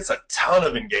and he gets a ton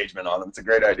of engagement on it. It's a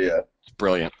great idea. It's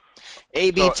brilliant.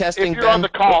 A/B So testing. if you're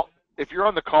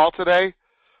on the call today,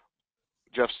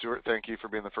 Jeff Stewart, thank you for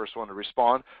being the first one to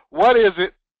respond. What is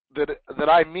it that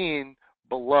I mean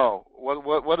below?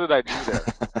 What did I do there?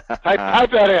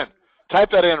 Type that in. Type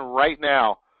that in right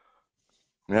now.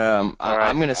 Right.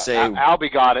 I'm going to say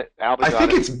Albie got it. I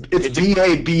think it's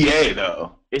BABA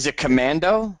though. Is it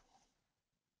Commando?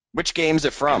 Which game is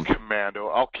it from? Commando.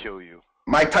 I'll kill you.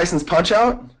 Mike Tyson's Punch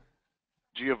Out.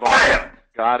 Giovanni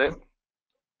got it.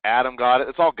 Adam got it.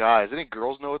 It's all guys. Any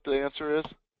girls know what the answer is?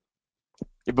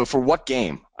 Yeah, but for what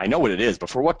game? I know what it is, but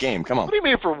for what game? Come on. What do you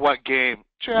mean for what game?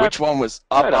 Chad? Which one was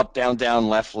up, down, down,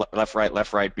 left,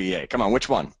 right, BA? Come on, which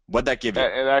one? What'd that give you?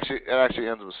 It actually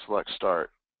ends with select start.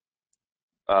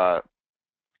 Contra,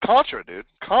 dude.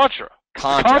 Contra.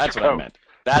 Contra, that's what I meant.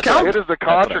 It is the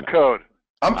Contra code.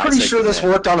 I'm pretty sure this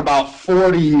worked on about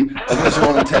 40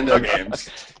 original Nintendo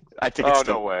games. I think it's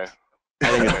no way. I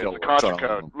think it's the Contra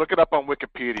code. Look it up on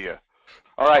Wikipedia.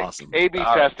 All right, awesome. A/B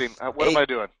testing. What am I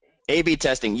doing? A/B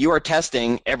testing. You are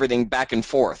testing everything back and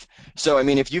forth. So, I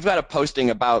mean, if you've got a posting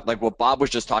about, like what Bob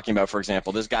was just talking about, for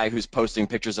example, this guy who's posting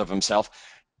pictures of himself,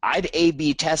 I'd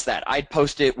A/B test that. I'd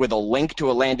post it with a link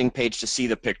to a landing page to see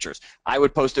the pictures. I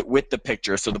would post it with the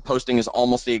picture, so the posting is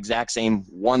almost the exact same,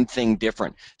 one thing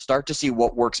different. Start to see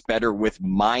what works better with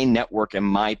my network and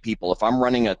my people. If I'm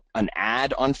running an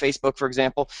ad on Facebook, for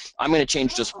example, I'm going to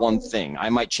change just one thing. I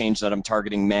might change that I'm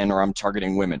targeting men or I'm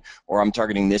targeting women or I'm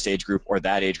targeting this age group or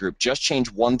that age group. Just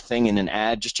change one thing in an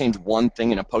ad. Just change one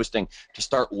thing in a posting to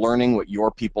start learning what your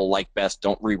people like best.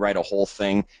 Don't rewrite a whole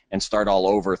thing and start all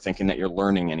over thinking that you're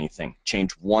learning anything.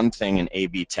 Change one thing and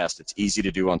A/B test. It's easy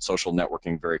to do on social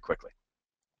networking very quickly.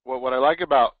 Well, what I like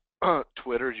about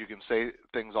Twitter is you can say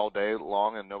things all day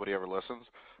long and nobody ever listens.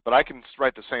 But I can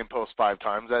write the same post 5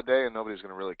 times that day and nobody's going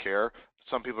to really care.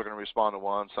 Some people are going to respond to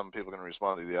one, some people are going to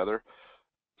respond to the other.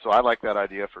 So I like that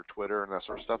idea for Twitter and that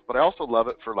sort of stuff. But I also love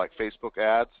it for like Facebook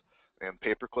ads and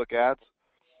pay-per-click ads,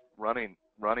 running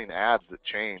ads that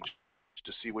change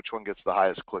to see which one gets the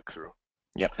highest click-through.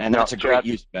 Yep, and that's a great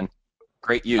use, Ben.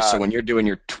 Great use. So when you're doing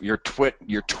your tweets,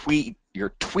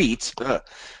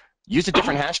 use a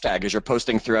different hashtag as you're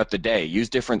posting throughout the day. Use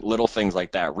different little things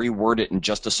like that. Reword it in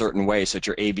just a certain way so that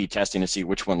you're A/B testing to see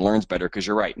which one learns better, because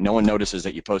you're right. No one notices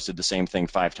that you posted the same thing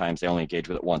 5 times. They only engage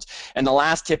with it once. And the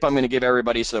last tip I'm going to give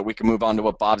everybody so that we can move on to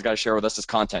what Bob's got to share with us is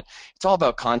content. It's all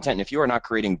about content. And if you are not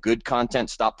creating good content,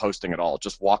 stop posting at all.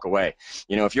 Just walk away.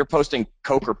 You know, if you're posting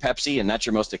Coke or Pepsi and that's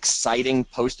your most exciting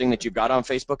posting that you've got on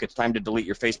Facebook, it's time to delete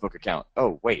your Facebook account.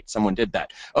 Oh, wait, someone did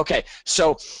that. Okay,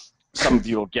 so some of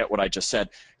you will get what I just said.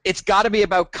 It's got to be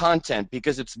about content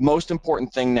because it's the most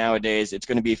important thing nowadays. It's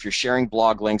going to be if you're sharing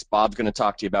blog links, Bob's going to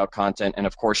talk to you about content, and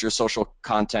of course your social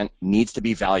content needs to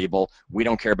be valuable. We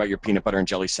don't care about your peanut butter and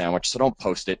jelly sandwich, so don't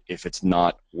post it if it's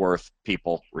not worth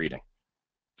people reading.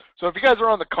 So if you guys are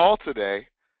on the call today,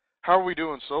 how are we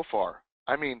doing so far?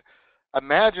 I mean,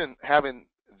 imagine having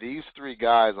these 3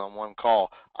 guys on one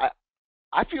call.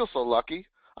 I feel so lucky.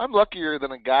 I'm luckier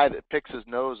than a guy that picks his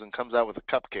nose and comes out with a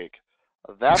cupcake.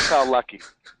 That's how lucky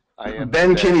I am.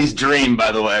 Ben Kinney's dream,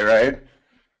 by the way, right?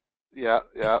 Yeah.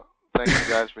 Thank you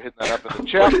guys for hitting that up in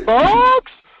the chat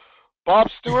box. Bob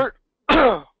Stewart,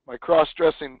 my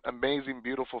cross-dressing, amazing,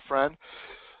 beautiful friend.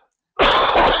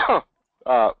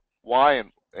 Why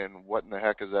and what in the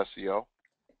heck is SEO?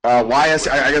 Why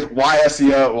SEO?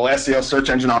 Well, SEO, search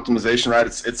engine optimization, right?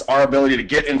 It's our ability to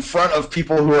get in front of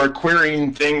people who are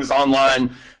querying things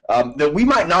online that we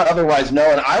might not otherwise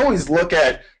know. And I always look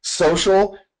at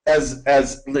social as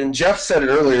and Jeff said it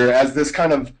earlier, as this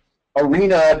kind of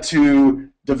arena to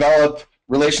develop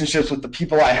relationships with the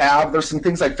people I have. There's some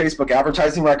things like Facebook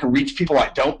advertising where I can reach people I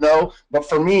don't know. But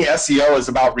for me, SEO is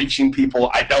about reaching people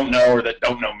I don't know or that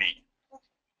don't know me.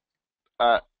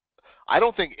 I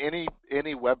don't think any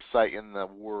website in the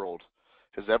world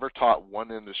has ever taught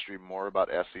one industry more about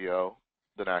SEO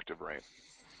than Active Rain.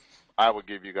 I would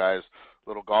give you guys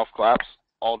little golf claps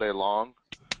all day long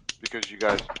because you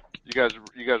guys you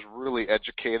guys really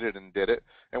educated and did it.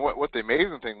 And what the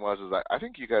amazing thing was is I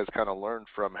think you guys kind of learned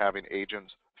from having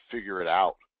agents figure it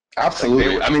out.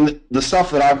 Absolutely. I mean, the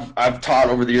stuff that I've taught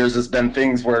over the years has been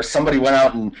things where somebody went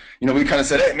out and, we kind of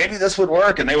said, hey, maybe this would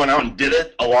work, and they went out and did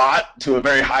it a lot to a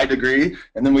very high degree,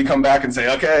 and then we come back and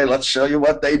say, okay, let's show you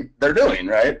what they're doing,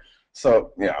 right?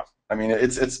 So, yeah, I mean,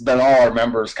 it's been all our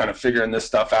members kind of figuring this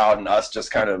stuff out and us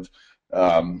just kind of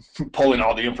pulling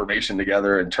all the information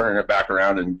together and turning it back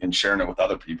around and sharing it with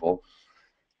other people.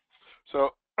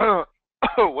 So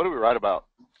what do we write about?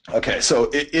 Okay, so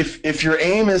if your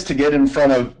aim is to get in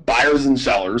front of buyers and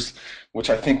sellers, which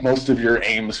I think most of your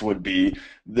aims would be,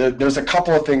 there's a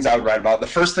couple of things I would write about. The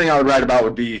first thing I would write about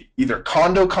would be either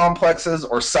condo complexes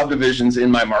or subdivisions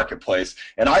in my marketplace.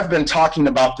 And I've been talking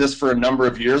about this for a number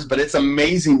of years, but it's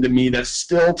amazing to me that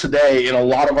still today in a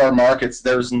lot of our markets,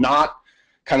 there's not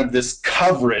kind of this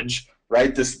coverage,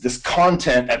 right? This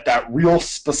content at that real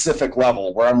specific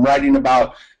level where I'm writing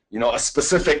about a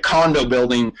specific condo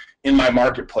building in my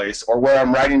marketplace, or where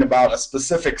I'm writing about a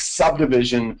specific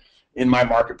subdivision in my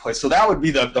marketplace. So that would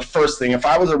be the first thing. If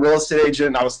I was a real estate agent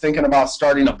and I was thinking about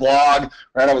starting a blog,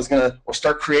 right, I was going to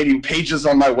start creating pages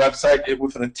on my website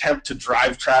with an attempt to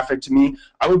drive traffic to me,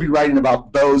 I would be writing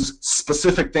about those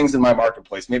specific things in my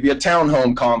marketplace, maybe a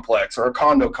townhome complex or a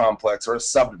condo complex or a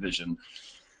subdivision.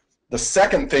 The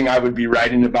second thing I would be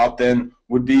writing about then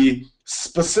would be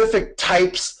specific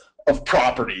types of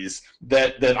properties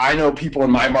that I know people in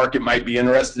my market might be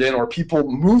interested in, or people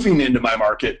moving into my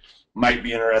market might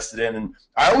be interested in. And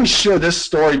I always share this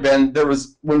story, Ben.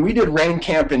 When we did Rain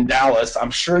Camp in Dallas,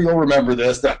 I'm sure you'll remember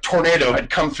this, that tornado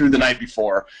had come through the night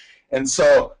before. And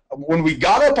so when we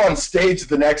got up on stage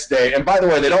the next day, and by the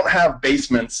way, they don't have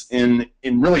basements in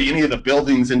really any of the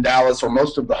buildings in Dallas or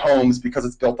most of the homes because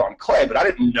it's built on clay, but I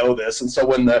didn't know this. And so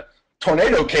when the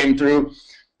tornado came through,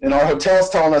 and our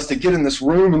hotel's telling us to get in this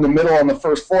room in the middle on the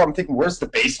first floor, I'm thinking, where's the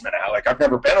basement at? Like, I've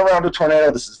never been around a tornado.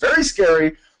 This is very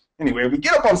scary. Anyway, we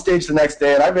get up on stage the next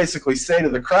day, and I basically say to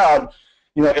the crowd,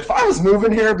 if I was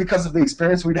moving here because of the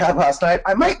experience we'd had last night,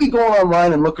 I might be going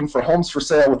online and looking for homes for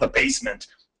sale with a basement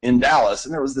in Dallas.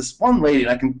 And there was this one lady,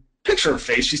 and I can picture her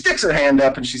face. She sticks her hand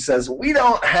up, and she says, we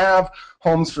don't have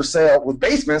homes for sale with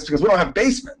basements because we don't have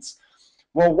basements.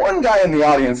 Well, one guy in the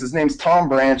audience, his name's Tom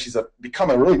Branch. He's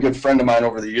become a really good friend of mine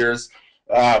over the years.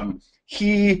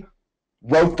 He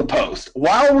wrote the post.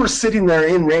 While we're sitting there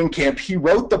in Rain Camp, he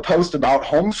wrote the post about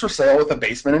homes for sale with a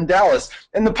basement in Dallas.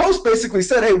 And the post basically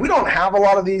said, hey, we don't have a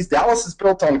lot of these. Dallas is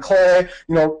built on clay.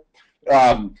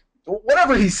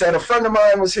 Whatever he said, a friend of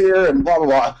mine was here and blah, blah,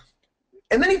 blah.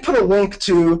 And then he put a link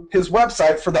to his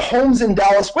website for the homes in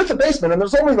Dallas with a basement. And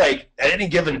there's only, at any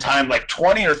given time,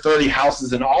 20 or 30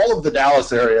 houses in all of the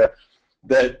Dallas area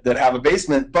that have a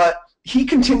basement. But he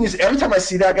continues, every time I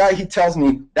see that guy, he tells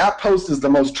me that post is the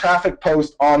most trafficked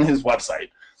post on his website,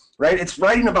 right? It's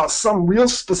writing about some real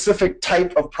specific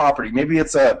type of property. Maybe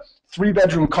it's a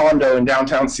 3-bedroom condo in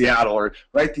downtown Seattle, or,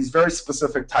 right, these very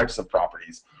specific types of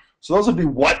properties. So those would be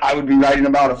what I would be writing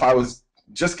about if I was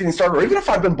just getting started, or even if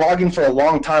I've been blogging for a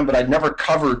long time, but I'd never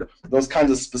covered those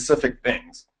kinds of specific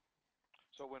things.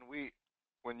 So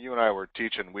when you and I were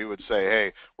teaching, we would say,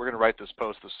 hey, we're going to write this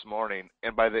post this morning,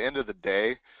 and by the end of the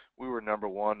day, we were number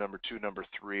 1, number 2, number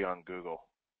 3 on Google,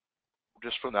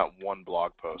 just from that one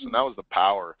blog post. And that was the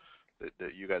power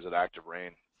that you guys at Active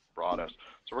Rain brought us.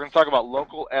 So we're going to talk about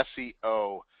local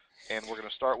SEO, and we're going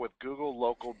to start with Google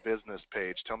Local Business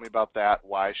Page. Tell me about that,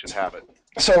 why I should have it.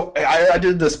 So I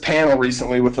did this panel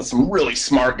recently with some really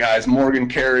smart guys, Morgan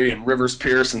Carey and Rivers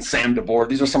Pierce and Sam DeBoer.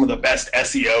 These are some of the best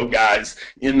SEO guys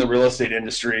in the real estate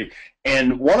industry.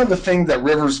 And one of the things that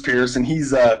Rivers Pierce, and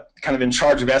he's kind of in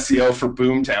charge of SEO for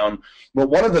Boomtown, but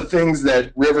one of the things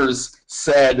that Rivers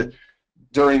said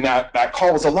during that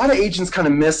call was a lot of agents kind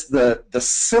of miss the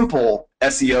simple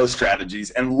SEO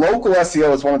strategies, and local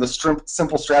SEO is one of the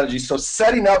simple strategies. So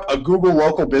setting up a Google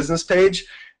local business page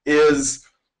is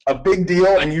a big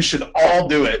deal, and you should all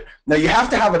do it. Now, you have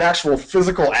to have an actual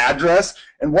physical address,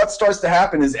 and what starts to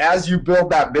happen is as you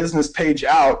build that business page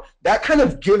out, that kind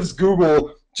of gives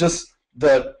Google just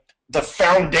the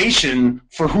foundation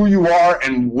for who you are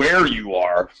and where you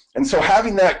are. And so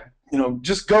having that,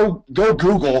 just go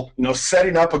Google,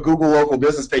 setting up a Google local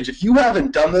business page. If you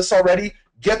haven't done this already,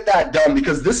 get that done,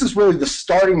 because this is really the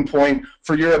starting point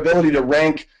for your ability to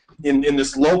rank in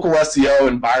this local SEO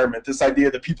environment. This idea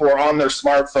that people are on their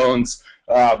smartphones,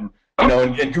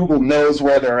 and Google knows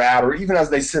where they're at, or even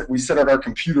as we sit at our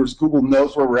computers, Google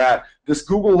knows where we're at. This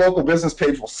Google local business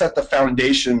page will set the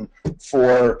foundation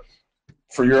for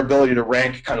your ability to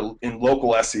rank kind of in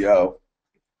local SEO.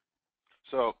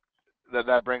 So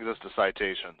that brings us to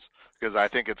citations. because I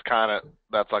think it's kind of,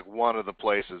 that's like one of the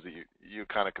places that you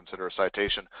kind of consider a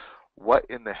citation. What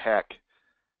in the heck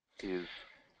is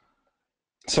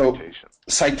So citation?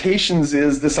 citations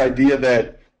is this idea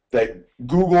that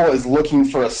Google is looking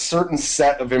for a certain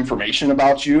set of information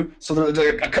about you. So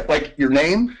like your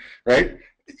name, right?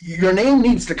 Your name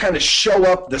needs to kind of show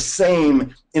up the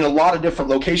same in a lot of different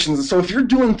locations. And so if you're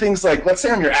doing things like, let's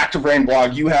say on your Active Rain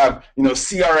blog, you have,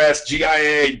 CRS,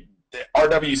 GIA,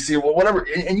 RWC, well, whatever,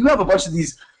 and you have a bunch of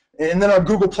these, and then on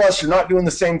Google Plus, you're not doing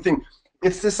the same thing.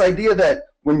 It's this idea that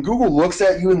when Google looks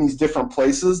at you in these different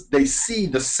places, they see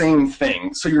the same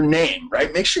thing. So your name,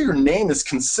 right? Make sure your name is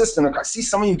consistent. I see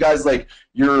some of you guys like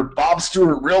you're Bob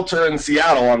Stewart Realtor in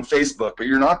Seattle on Facebook, but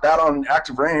you're not that on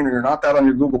Active Rain, or you're not that on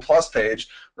your Google Plus page,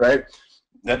 right?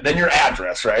 Then your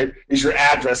address, right? Is your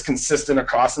address consistent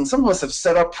across? And some of us have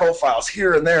set up profiles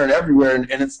here and there and everywhere, and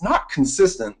it's not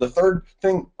consistent. The third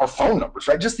thing are phone numbers,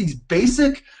 right? Just these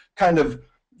basic kind of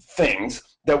things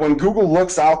that when Google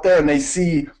looks out there and they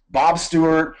see Bob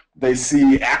Stewart, they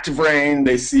see Active Rain,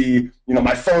 they see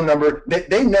my phone number,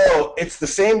 they know it's the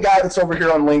same guy that's over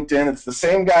here on LinkedIn, it's the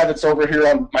same guy that's over here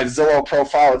on my Zillow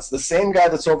profile, it's the same guy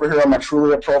that's over here on my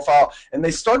Trulia profile, and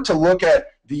they start to look at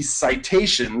these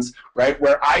citations, right,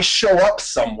 where I show up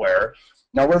somewhere.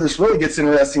 Now where this really gets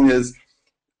interesting is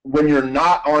when you're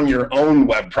not on your own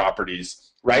web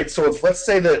properties, right? So if, let's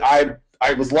say that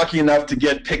I was lucky enough to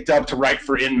get picked up to write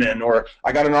for Inman, or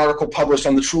I got an article published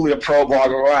on the Trulia Pro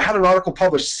blog, or I had an article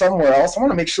published somewhere else, I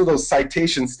want to make sure those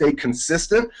citations stay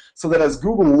consistent so that as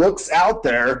Google looks out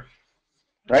there,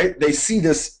 right, they see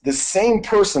this same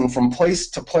person from place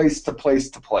to place to place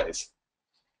to place.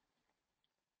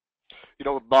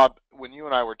 Bob, when you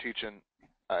and I were teaching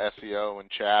SEO, and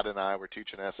Chad and I were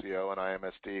teaching SEO and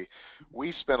IMSD,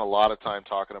 we spent a lot of time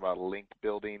talking about link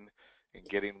building and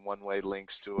getting one-way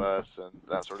links to us and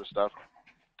that sort of stuff.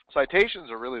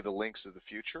 Citations are really the links of the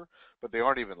future, but they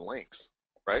aren't even links,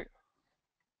 right?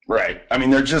 Right. I mean,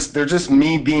 they're just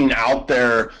me being out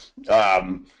there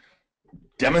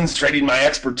demonstrating my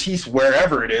expertise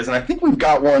wherever it is. And I think we've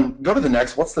got one. Go to the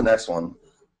next. What's the next one?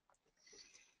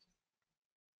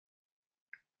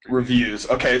 Reviews.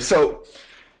 Okay, so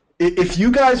if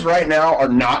you guys right now are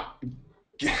not,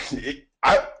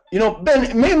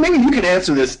 Ben, maybe you can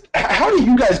answer this. How do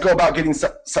you guys go about getting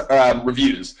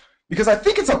reviews? Because I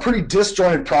think it's a pretty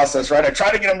disjointed process, right? I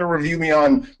try to get them to review me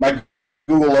on my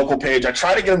Google local page. I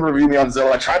try to get them to review me on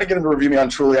Zillow. I try to get them to review me on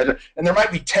Trulia. And there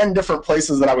might be 10 different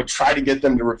places that I would try to get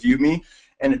them to review me,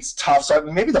 and it's tough. So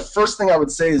maybe the first thing I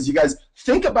would say is you guys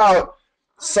think about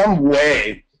some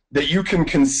way that you can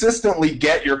consistently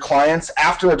get your clients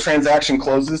after a transaction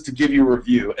closes to give you a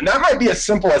review. And that might be as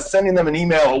simple as sending them an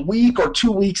email a week or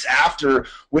 2 weeks after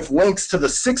with links to the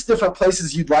 6 different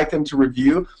places you'd like them to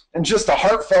review, and just a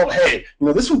heartfelt, hey,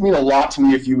 this would mean a lot to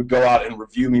me if you would go out and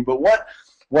review me. But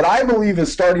what I believe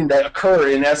is starting to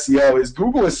occur in SEO is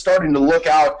Google is starting to look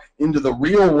out into the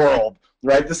real world,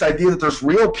 right? This idea that there's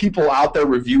real people out there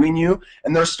reviewing you,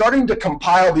 and they're starting to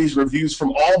compile these reviews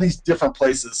from all these different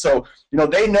places. So,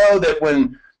 they know that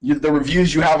when the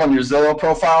reviews you have on your Zillow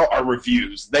profile are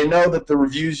reviews. They know that the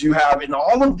reviews you have in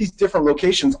all of these different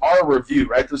locations are a review,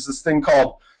 right? There's this thing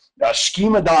called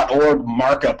schema.org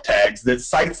markup tags that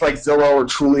sites like Zillow or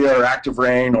Trulia or Active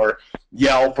Rain or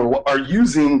Yelp are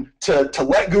using to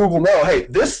let Google know, hey,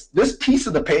 this piece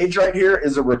of the page right here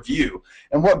is a review.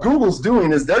 And what Google's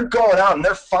doing is they're going out and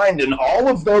they're finding all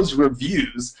of those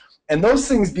reviews, and those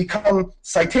things become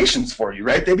citations for you,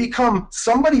 right? They become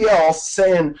somebody else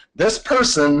saying this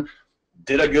person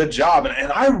did a good job. And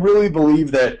I really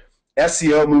believe that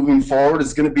SEO moving forward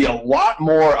is going to be a lot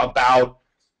more about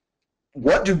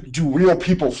what do real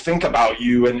people think about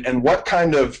you, and what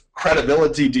kind of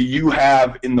credibility do you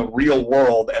have in the real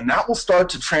world, and that will start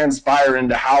to transpire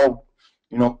into how,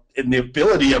 in the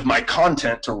ability of my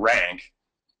content to rank.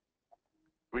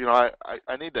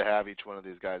 I need to have each one of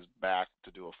these guys back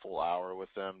to do a full hour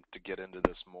with them to get into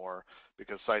this more,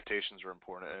 because citations are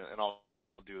important, and I'll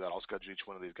do that. I'll schedule each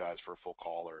one of these guys for a full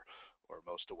call or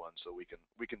most of one, so we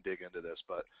can dig into this.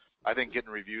 But I think getting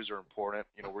reviews are important.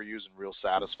 We're using Real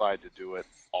Satisfied to do it.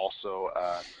 Also,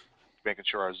 making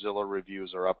sure our Zillow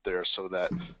reviews are up there, so that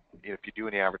if you do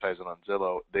any advertising on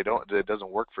Zillow, it doesn't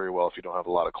work very well if you don't have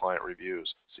a lot of client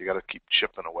reviews. So you got to keep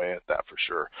chipping away at that for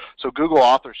sure. So Google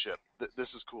authorship, this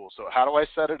is cool. So how do I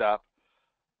set it up?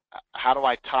 How do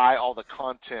I tie all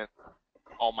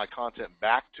my content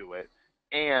back to it?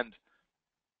 And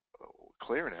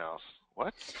clearinghouse.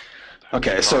 What?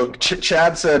 Okay, so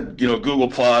Chad said, Google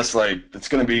Plus, like, it's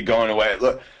going to be going away.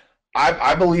 Look,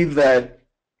 I believe that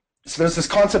so there's this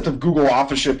concept of Google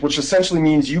authorship, which essentially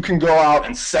means you can go out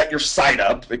and set your site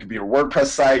up. It could be your WordPress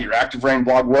site, your ActiveRain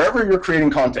blog, wherever you're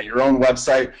creating content, your own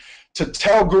website, to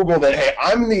tell Google that, hey,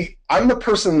 I'm the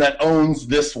person that owns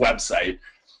this website.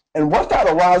 And what that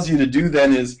allows you to do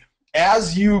then is,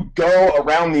 as you go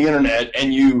around the internet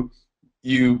and you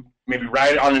maybe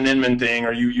write on an Inman thing,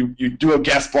 or you do a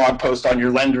guest blog post on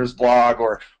your lender's blog,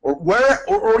 or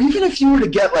even if you were to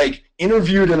get like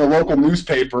interviewed in a local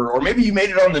newspaper, or maybe you made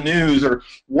it on the news, or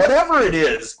whatever it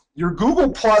is, your Google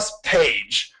Plus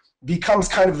page becomes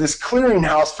kind of this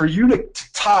clearinghouse for you to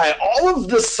tie all of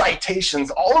the citations,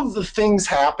 all of the things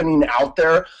happening out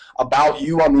there about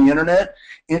you on the internet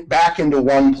back into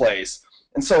one place.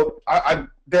 And so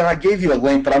Ben, I gave you a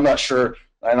link, but I'm not sure,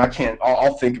 and I can't.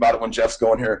 I'll think about it when Jeff's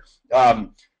going here,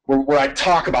 where I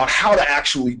talk about how to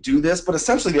actually do this. But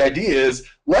essentially, the idea is,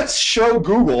 let's show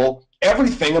Google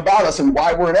everything about us and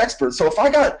why we're an expert. So if I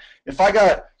got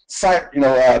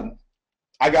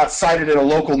I got cited in a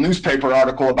local newspaper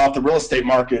article about the real estate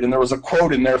market, and there was a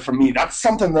quote in there from me, that's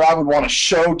something that I would want to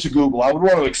show to Google. I would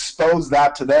want to expose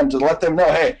that to them, to let them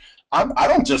know, hey, I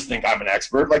don't just think I'm an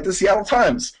expert. Like the Seattle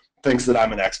Times thinks that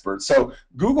I'm an expert. So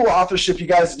Google authorship, you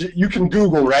guys, you can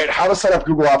Google, right, how to set up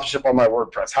Google authorship on my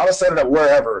WordPress, how to set it up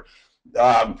wherever.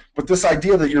 But this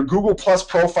idea that your Google Plus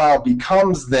profile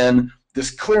becomes then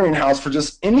this clearinghouse for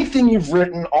just anything you've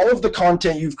written, all of the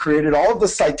content you've created, all of the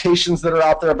citations that are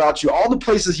out there about you, all the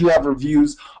places you have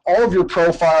reviews, all of your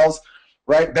profiles,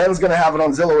 right? Ben's going to have it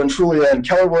on Zillow and Trulia and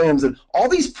Keller Williams and all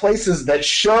these places that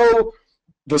show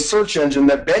the search engine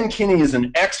that Ben Kinney is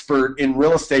an expert in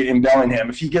real estate in Bellingham.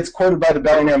 If he gets quoted by the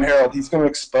Bellingham Herald, he's going to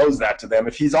expose that to them.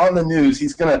 If he's on the news,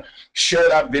 he's going to share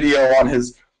that video on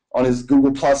his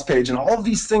Google Plus page. And all of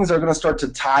these things are going to start to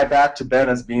tie back to Ben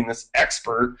as being this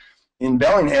expert in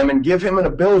Bellingham and give him an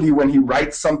ability when he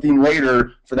writes something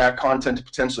later for that content to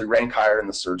potentially rank higher in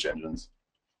the search engines.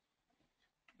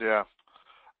 Yeah.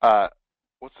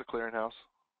 What's the clearinghouse?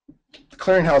 The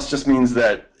clearinghouse just means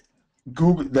that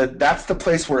Google, that's the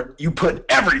place where you put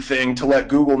everything to let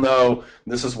Google know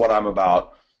this is what I'm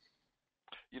about.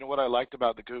 You know what I liked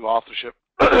about the Google authorship,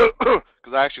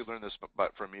 because I actually learned this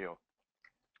from you,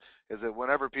 is that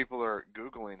whenever people are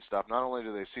Googling stuff, not only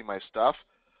do they see my stuff,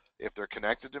 if they're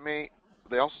connected to me,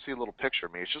 they also see a little picture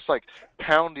of me. It's just like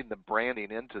pounding the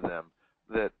branding into them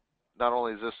that not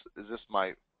only is this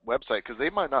my website, because they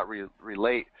might not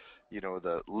relate, you know,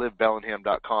 the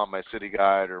livebellingham.com, my city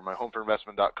guide, or my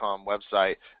homeforinvestment.com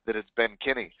website, that it's Ben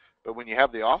Kinney. But when you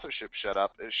have the authorship set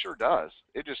up, it sure does.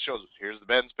 It just shows, here's the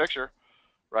Ben's picture,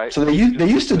 right? So they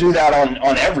used to do that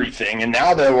on everything, and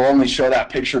now they will only show that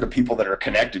picture to people that are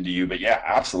connected to you. But yeah,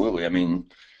 absolutely. I mean,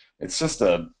 it's just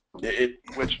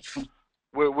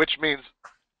which means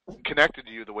connected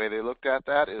to you, the way they looked at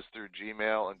that is through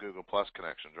Gmail and Google Plus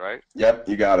connections, right? Yep,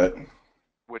 you got it.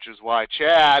 Which is why,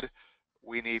 Chad,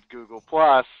 we need Google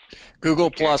Plus. Google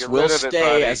Plus will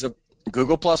stay as a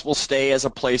Google Plus will stay as a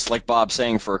place, like Bob's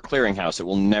saying, for a clearinghouse. It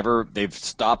will never. They've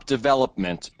stopped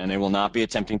development, and they will not be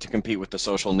attempting to compete with the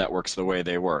social networks the way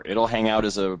they were. It'll hang out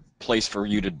as a place for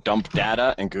you to dump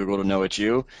data and Google to know it's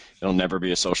you. It'll never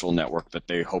be a social network that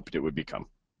they hoped it would become.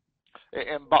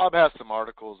 And Bob has some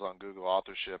articles on Google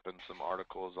authorship and some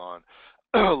articles on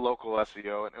local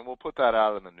SEO, and we'll put that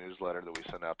out in the newsletter that we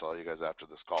send out to all you guys after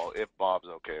this call, if Bob's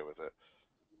okay with it.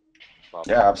 Bob?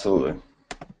 Yeah, absolutely.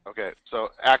 Okay, so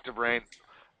ActiveRain,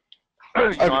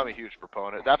 you know, I'm a huge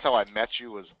proponent. That's how I met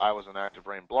you. I was an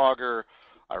ActiveRain blogger.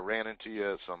 I ran into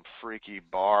you at some freaky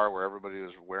bar where everybody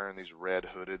was wearing these red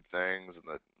hooded things in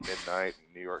the midnight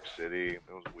in New York City. It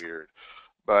was weird.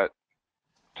 But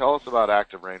tell us about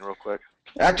ActiveRain real quick.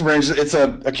 ActiveRain, it's a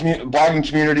blogging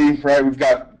community, right? We've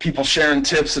got people sharing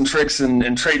tips and tricks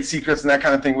and trade secrets and that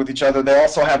kind of thing with each other. They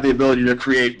also have the ability to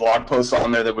create blog posts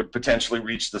on there that would potentially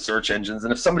reach the search engines.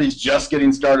 And if somebody's just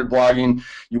getting started blogging,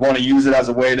 you want to use it as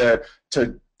a way to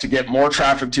get more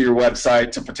traffic to your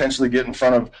website, to potentially get in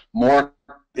front of more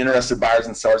interested buyers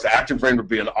and sellers. ActiveRain would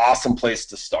be an awesome place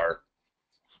to start.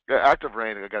 Yeah,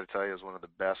 ActiveRain, I got to tell you, is one of the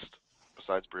best,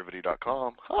 besides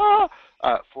Brivity.com,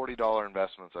 $40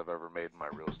 investments I've ever made in my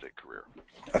real estate career.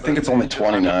 I think it's only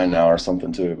 $29 now or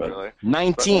something too. But really?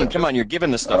 19. Come on, you're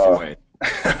giving this stuff away.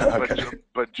 Okay.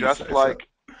 But just like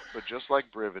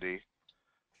Brivity,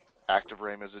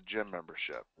 ActiveRain is a gym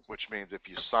membership, which means if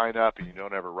you sign up and you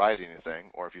don't ever write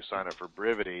anything, or if you sign up for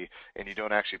Brivity and you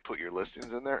don't actually put your listings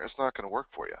in there, it's not going to work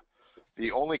for you. The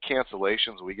only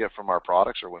cancellations we get from our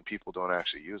products are when people don't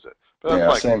actually use it. But that's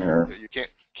like, same here. You can't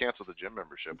cancel the gym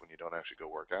membership when you don't actually go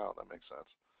work out. That makes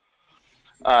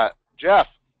sense. Jeff,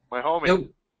 my homie,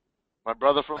 Nope. my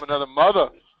brother from another mother.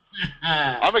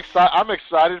 I'm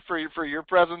excited for your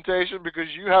presentation because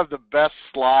you have the best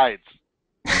slides.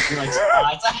 You like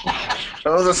slides?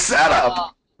 That was a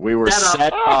setup. We were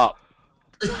set Ah. up.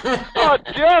 Oh,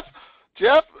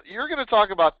 Jeff, you're going to talk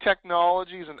about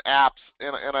technologies and apps,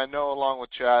 and I know along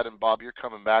with Chad and Bob, you're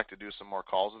coming back to do some more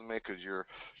calls with me because you're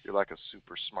like a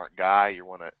super smart guy. You're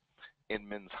one of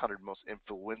Inman's 100 most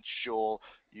influential.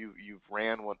 You've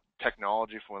ran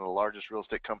technology for one of the largest real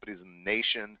estate companies in the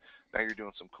nation. Now you're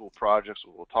doing some cool projects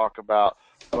we'll talk about.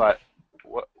 But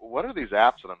what are these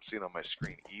apps that I'm seeing on my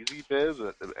screen? EasyBiz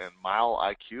and Mile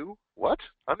IQ? What?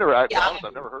 I've never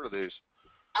heard of these.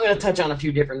 I'm going to touch on a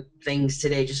few different things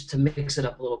today just to mix it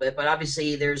up a little bit. But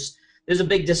obviously, there's a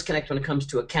big disconnect when it comes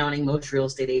to accounting. Most real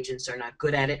estate agents are not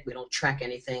good at it. We don't track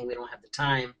anything. We don't have the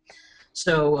time.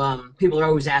 So people are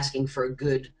always asking for a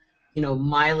good,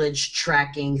 mileage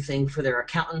tracking thing for their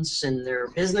accountants and their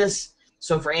business.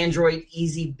 So for Android,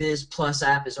 EasyBiz Plus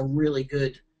app is a really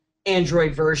good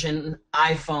Android version.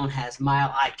 iPhone has Mile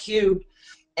IQ,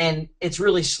 and it's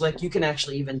really slick. You can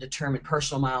actually even determine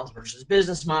personal miles versus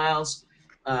business miles.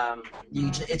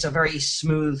 It's a very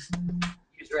smooth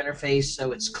user interface,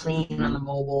 so it's clean on the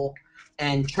mobile,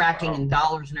 and tracking and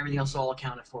dollars and everything else all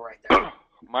accounted for right there.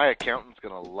 My accountant's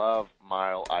going to love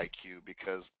Mile IQ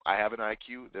because I have an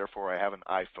IQ, therefore I have an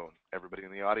iPhone. Everybody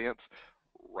in the audience,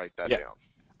 write that down.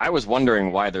 I was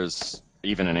wondering why there's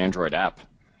even an Android app.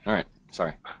 All right,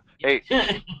 sorry. Hey,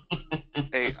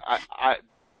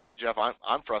 Jeff,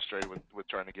 I'm frustrated with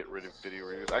trying to get rid of video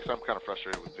reviews. Actually, I'm kind of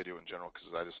frustrated with video in general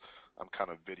because I'm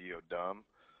kind of video dumb.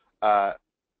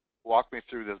 Walk me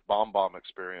through this BombBomb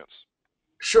experience.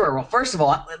 Sure. Well, first of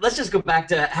all, let's just go back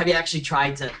to have you actually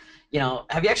tried to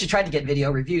get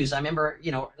video reviews? I remember,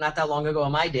 not that long ago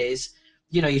in my days,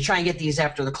 you try and get these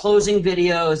after the closing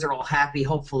videos. They're all happy,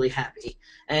 hopefully happy.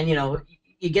 And,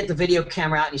 you get the video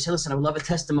camera out and you say, listen, I would love a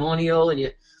testimonial. And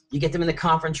you get them in the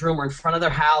conference room or in front of their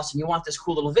house and you want this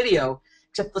cool little video.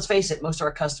 Except, let's face it, most of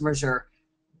our customers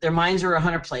their minds are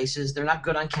 100 places. They're not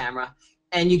good on camera.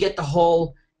 And you get the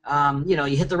whole, you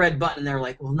hit the red button. And they're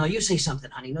like, well, no, you say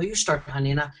something, honey. No, you start,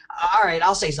 honey. And all right,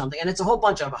 I'll say something. And it's a whole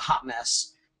bunch of a hot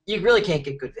mess. You really can't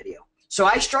get good video. So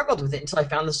I struggled with it until I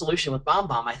found the solution with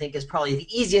BombBomb. I think is probably the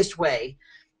easiest way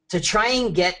to try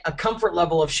and get a comfort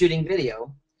level of shooting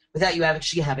video without you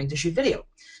actually having to shoot video.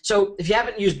 So if you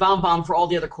haven't used BombBomb for all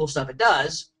the other cool stuff it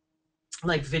does,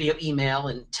 like video email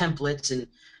and templates and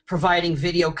providing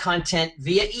video content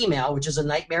via email, which is a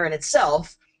nightmare in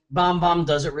itself, BombBomb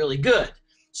does it really good.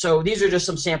 So these are just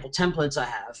some sample templates I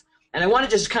have. And I want to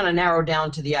just kind of narrow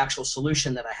down to the actual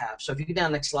solution that I have. So if you go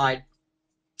down the next slide,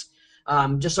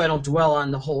 just so I don't dwell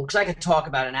on the whole, because I could talk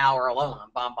about an hour alone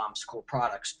on BombBomb's cool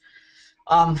products.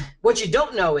 What you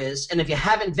don't know is, and if you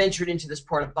haven't ventured into this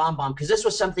part of BombBomb, because this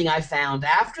was something I found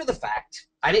after the fact,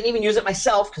 I didn't even use it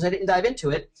myself because I didn't dive into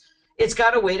it, it's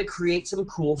got a way to create some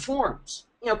cool forms.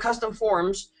 Custom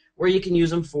forms where you can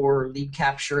use them for lead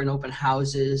capture and open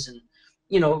houses and,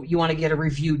 you want to get a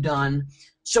review done.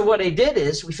 So what I did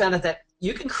is we found out that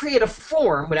you can create a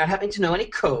form without having to know any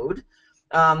code.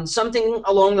 Something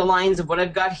along the lines of what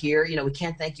I've got here. We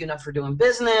can't thank you enough for doing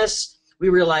business. We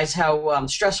realize how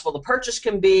stressful the purchase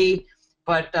can be,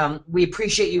 but we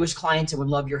appreciate you as clients and would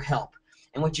love your help.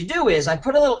 And what you do is I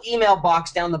put a little email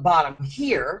box down the bottom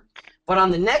here, but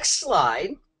on the next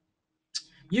slide,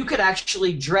 you could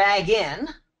actually drag in,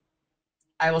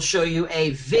 I will show you a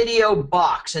video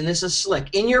box, and this is slick.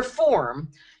 In your form,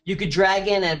 you could drag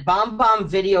in a BombBomb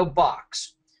video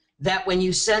box that when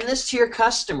you send this to your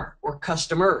customer or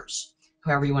customers,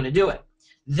 however you want to do it,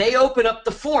 they open up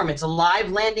the form. It's a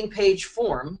live landing page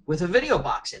form with a video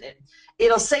box in it.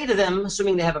 It'll say to them,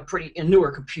 assuming they have a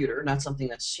newer computer, not something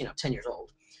that's 10 years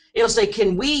old, it'll say,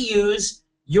 can we use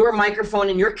your microphone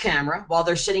and your camera while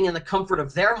they're sitting in the comfort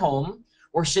of their home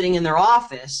or sitting in their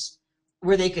office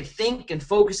where they could think and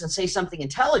focus and say something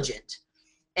intelligent.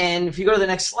 And if you go to the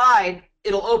next slide,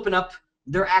 it'll open up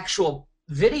their actual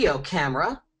video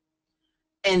camera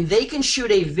and they can shoot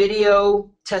a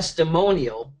video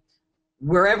testimonial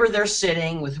wherever they're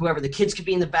sitting with whoever. The kids could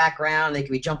be in the background. They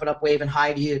could be jumping up, waving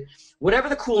hi to you. Whatever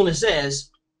the coolness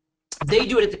is, they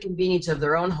do it at the convenience of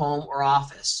their own home or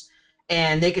office.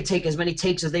 And they could take as many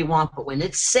takes as they want, but when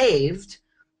it's saved,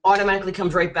 automatically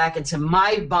comes right back into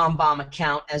my BombBomb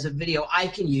account as a video I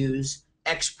can use,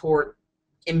 export,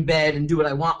 embed, and do what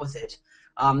I want with it.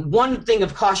 One thing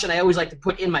of caution I always like to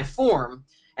put in my form,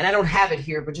 and I don't have it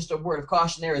here, but just a word of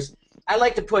caution there is I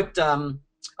like to put a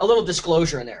little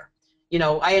disclosure in there.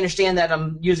 I understand that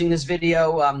I'm using this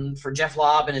video for Jeff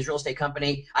Lobb and his real estate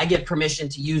company. I give permission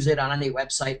to use it on any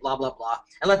website, blah, blah, blah,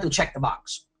 and let them check the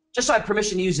box. Just so I have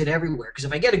permission to use it everywhere, because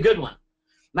if I get a good one,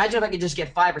 Imagine if I could just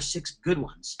get 5 or 6 good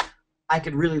ones. I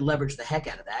could really leverage the heck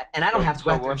out of that, and I don't have to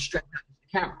go out there and stretch out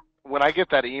the camera. When I get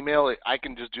that email, I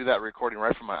can just do that recording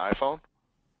right from my iPhone?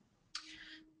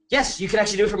 Yes, you can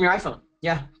actually do it from your iPhone.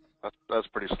 Yeah. That's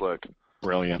pretty slick.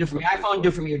 Brilliant. Do it from your iPhone, do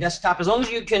it from your desktop, as long as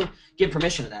you can give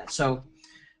permission to that. So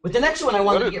with the next one, I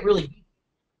wanted to get really...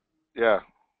 Yeah,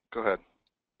 go ahead.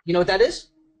 You know what that is?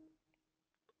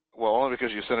 Well, only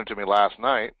because you sent it to me last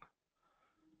night.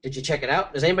 Did you check it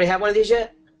out? Does anybody have one of these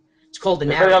yet? It's called the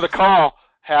narrative. Anybody on the call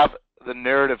have the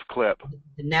narrative clip?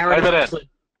 The narrative clip.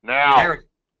 Now. Narrative.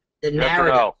 The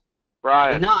narrative. No.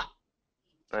 Brian. Not.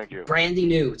 Thank you. Brandy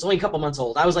new. It's only a couple months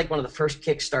old. I was like one of the first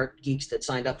Kickstart geeks that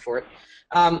signed up for it.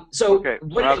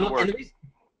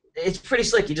 It's pretty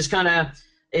slick. You just kind of,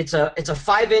 it's a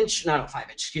 5-inch, not a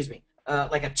 5-inch, excuse me,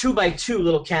 like a 2x2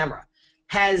 little camera.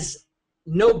 Has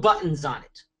no buttons on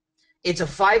it. It's a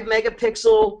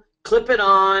 5-megapixel, clip it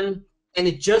on, and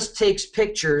it just takes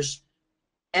pictures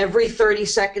every 30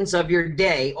 seconds of your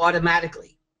day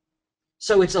automatically.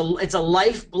 So it's a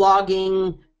life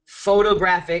blogging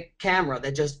photographic camera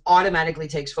that just automatically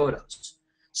takes photos.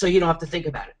 So you don't have to think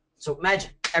about it. So imagine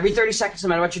every 30 seconds, no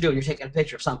matter what you're doing, you're taking a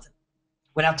picture of something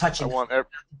without touching it.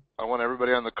 I want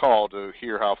everybody on the call to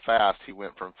hear how fast he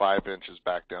went from 5 inches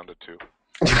back down to 2.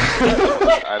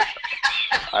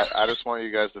 I just want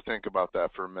you guys to think about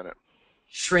that for a minute.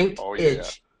 Shrinkage. Oh yeah.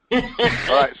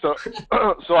 All right,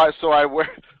 so I wear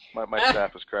my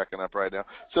staff is cracking up right now.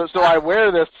 So I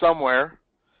wear this somewhere,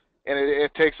 and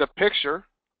it takes a picture.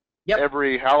 Yep.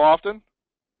 Every how often?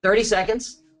 30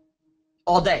 seconds.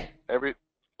 All day.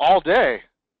 All day.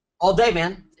 All day,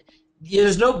 man.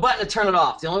 There's no button to turn it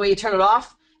off. The only way you turn it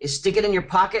off is stick it in your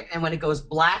pocket, and when it goes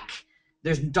black,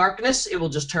 there's darkness, it will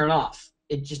just turn off.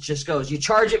 It just goes. You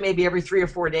charge it maybe every 3 or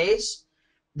 4 days.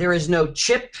 There is no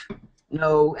chip,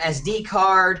 no SD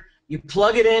card. You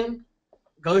plug it in,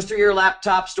 goes through your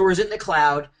laptop, stores it in the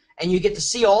cloud, and you get to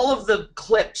see all of the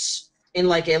clips in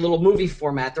like a little movie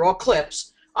format. They're all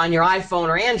clips on your iPhone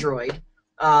or Android,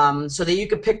 so that you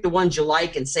can pick the ones you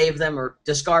like and save them or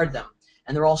discard them.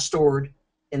 And they're all stored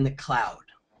in the cloud.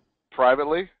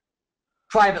 Privately?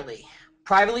 Privately.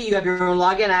 Privately, you have your own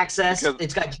login access.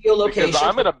 It's got geolocation. Because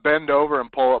I'm going to bend over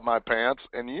and pull up my pants,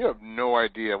 and you have no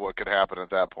idea what could happen at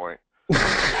that point.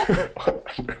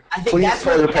 Please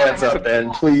pull your pants up,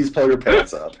 Ben. Please pull your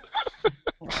pants up.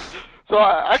 So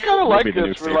I kind of like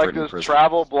this for like this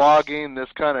travel blogging, this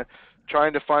kind of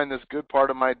trying to find this good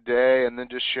part of my day, and then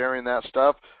just sharing that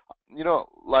stuff. You know,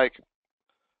 like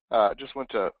just went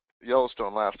to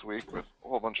Yellowstone last week with a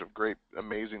whole bunch of great,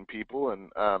 amazing people, and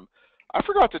I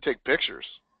forgot to take pictures.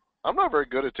 I'm not very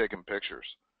good at taking pictures,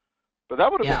 but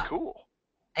that would have been cool.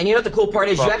 And you know what the cool part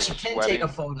is? You actually can take a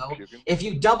photo. If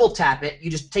you double tap it, you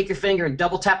just take your finger and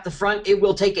double tap the front, it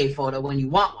will take a photo when you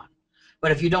want one.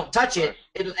 But if you don't touch it,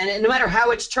 and no matter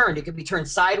how it's turned, it could be turned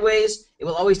sideways, it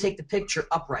will always take the picture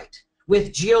upright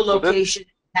with geolocation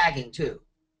tagging too.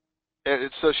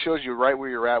 It so shows you right where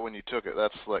you're at when you took it.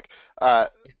 That's slick.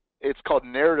 It's called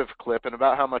Narrative Clip, and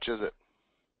about how much is it?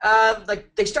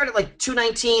 Like they start at like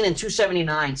 $219 and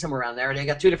 $279, somewhere around there. They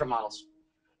got 2 different models.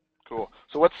 Cool.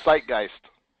 So what's Zeitgeist?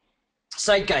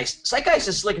 Zeitgeist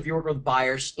is slick if you work with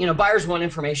buyers. You know, buyers want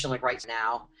information like right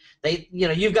now.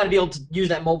 You've got to be able to use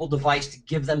that mobile device to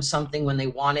give them something when they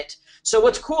want it. So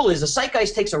what's cool is the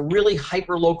Zeitgeist takes a really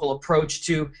hyper-local approach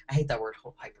to. I hate that word,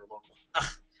 hyper-local.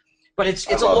 But it's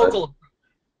a local. Do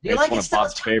you it's like one it? of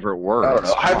Bob's favorite words. I don't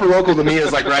know. Hyper-local to me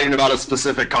is like writing about a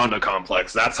specific condo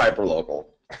complex. That's hyper-local.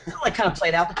 Like kind of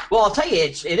played out. Well, I'll tell you,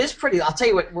 it is pretty. I'll tell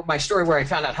you what my story where I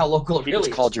found out how local it He really just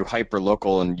is. called you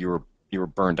hyper-local, and you were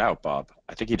burned out, Bob.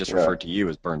 I think he just referred to you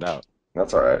as burned out.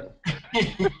 That's all right.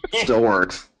 Still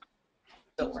works.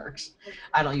 Still works.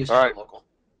 I don't use hyper-local.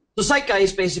 So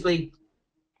Zeitgeist basically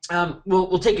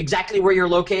will take exactly where you're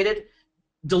located,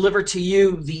 deliver to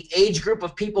you the age group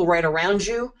of people right around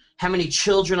you, how many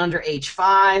children under age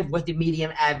 5, what the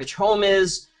median average home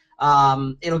is.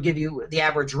 It'll give you the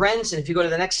average rents, and if you go to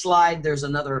the next slide, there's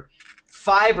another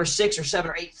 5 or 6 or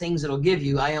 7 or 8 things it'll give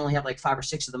you. I only have like 5 or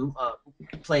 6 of them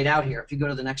played out here. If you go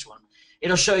to the next one,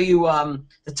 it'll show you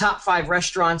the top 5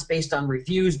 restaurants based on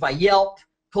reviews by Yelp,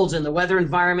 pulls in the weather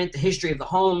environment, the history of the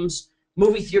homes,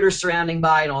 movie theaters surrounding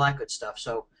by, and all that good stuff.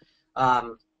 So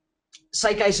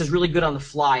Zeitgeist is really good on the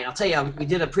fly. And I'll tell you, we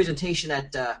did a presentation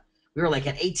at we were like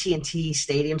at AT&T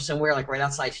Stadium somewhere, like right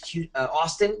outside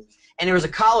Austin, and there was a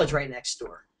college right next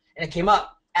door. And it came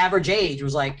up, average age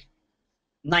was like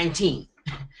 19.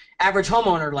 Average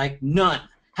homeowner, like none.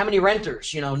 How many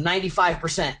renters?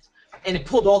 95%. And it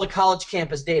pulled all the college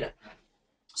campus data.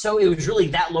 So it was really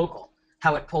that local,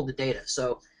 how it pulled the data.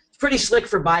 So pretty slick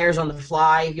for buyers on the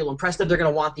fly. You'll impress them. They're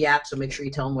going to want the app, so make sure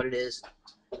you tell them what it is.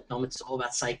 Tell them it's all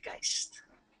about zeitgeist.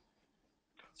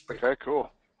 Okay,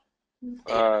 cool.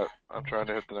 I'm trying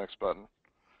to hit the next button.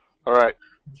 All right.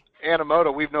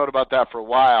 Animoto, we've known about that for a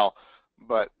while,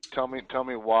 but tell me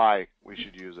why we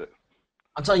should use it.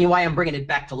 I'll tell you why I'm bringing it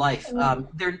back to life.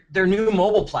 Their new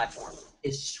mobile platform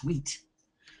is sweet.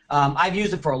 I've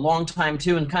used it for a long time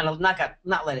too, and kind of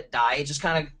not let it die. It just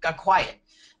kind of got quiet.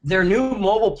 Their new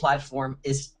mobile platform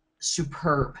is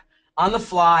superb. On the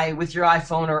fly with your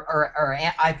iPhone or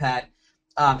iPad.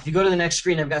 If you go to the next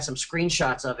screen, I've got some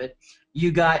screenshots of it.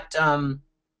 You got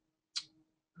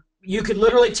you could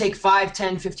literally take 5,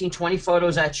 10, 15, 20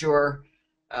 photos at your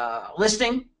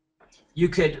listing. You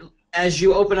could, as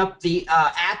you open up the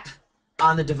app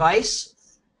on the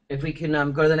device, if we can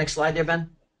go to the next slide there, Ben.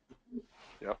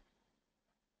 Yep.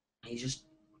 He's just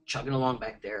chugging along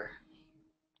back there.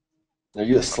 Are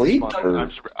you asleep?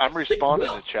 I'm responding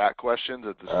to chat questions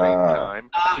at the same time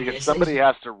because yes, somebody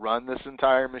has to run this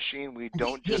entire machine. We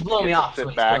don't just blowing me off,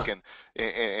 sit back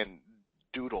and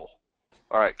doodle.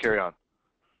 All right, carry on.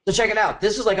 So check it out.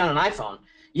 This is like on an iPhone.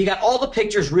 You got all the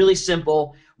pictures really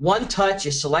simple. One touch.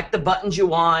 You select the buttons you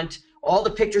want. All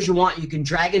the pictures you want. You can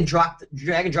drag and drop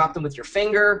them with your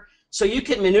finger. So you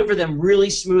can maneuver them really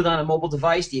smooth on a mobile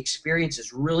device. The experience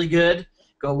is really good.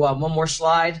 Go one more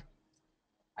slide.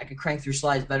 I can crank through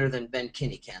slides better than Ben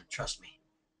Kinney can. Trust me.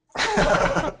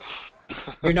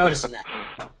 You're noticing that.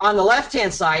 On the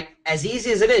left-hand side, as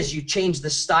easy as it is, you change the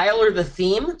style or the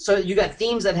theme. So you got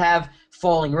themes that have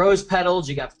falling rose petals.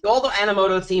 You got all the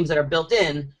Animoto themes that are built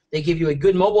in. They give you a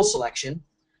good mobile selection.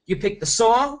 You pick the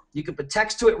song. You can put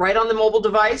text to it right on the mobile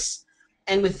device.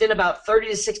 And within about 30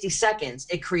 to 60 seconds,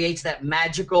 it creates that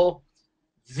magical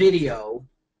video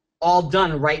all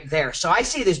done right there. So I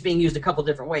see this being used a couple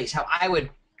different ways, how I would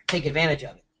take advantage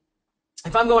of it.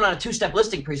 If I'm going on a two-step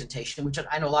listing presentation, which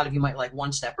I know a lot of you might like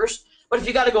one-steppers, but if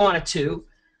you got to go on a two,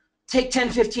 take 10,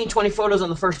 15, 20 photos on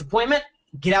the first appointment,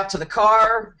 get out to the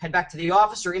car, head back to the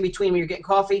office, or in between when you're getting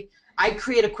coffee. I'd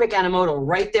create a quick Animoto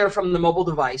right there from the mobile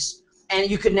device, and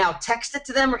you could now text it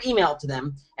to them or email it to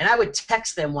them, and I would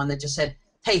text them one that just said,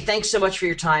 hey, thanks so much for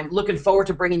your time. Looking forward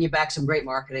to bringing you back some great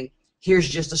marketing. Here's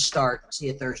just a start. See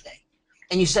you Thursday.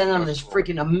 And you send them this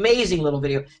freaking amazing little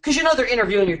video because you know they're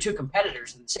interviewing your two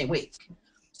competitors in the same week.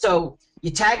 So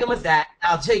you tag them with that.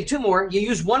 I'll tell you two more. You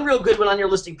use one real good one on your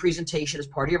listing presentation as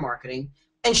part of your marketing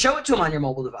and show it to them on your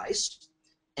mobile device.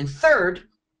 And third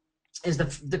is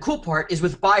the cool part is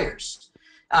with buyers.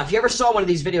 If you ever saw one of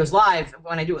these videos live,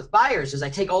 when I do it with buyers is I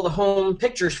take all the home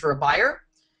pictures for a buyer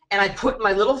and I put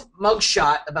my little mug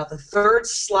shot about the third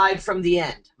slide from the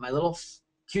end, my little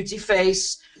cutesy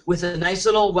face with a nice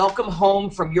little welcome home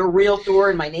from your realtor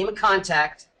and my name and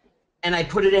contact, and I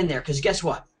put it in there because guess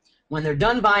what? When they're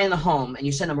done buying the home and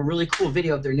you send them a really cool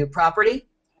video of their new property,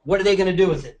 what are they going to do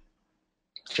with it?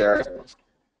 Share it.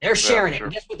 They're sharing it.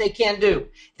 And guess what they can't do?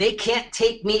 They can't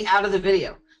take me out of the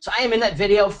video. So I am in that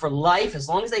video for life. As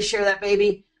long as they share that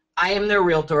baby, I am their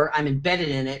realtor. I'm embedded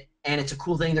in it, and it's a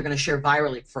cool thing they're going to share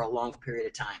virally for a long period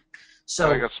of time.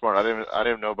 So I got smart. I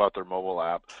didn't know about their mobile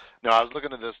app. No, I was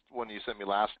looking at this one you sent me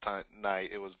last night.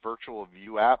 It was Virtual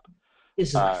View app. This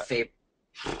is my favorite.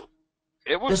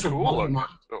 It was cool.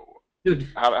 Dude,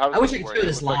 I wish I could do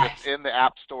this live. Like it's in the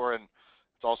App Store, and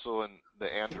it's also in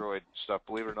the Android stuff.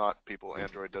 Believe it or not,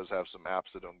 Android does have some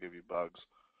apps that don't give you bugs.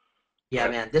 Yeah,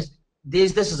 right? Man, this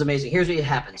is amazing. Here's what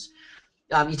happens.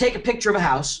 You take a picture of a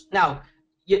house. Now,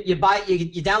 you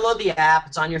download the app.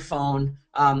 It's on your phone.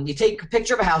 You take a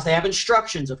picture of a house. They have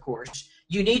instructions, of course.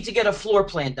 You need to get a floor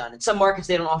plan done. In some markets,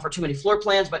 they don't offer too many floor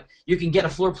plans, but you can get a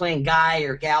floor plan guy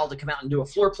or gal to come out and do a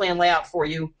floor plan layout for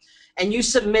you. And you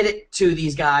submit it to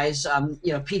these guys,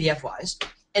 PDF-wise,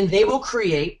 and they will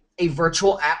create a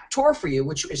virtual app tour for you,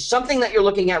 which is something that you're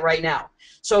looking at right now.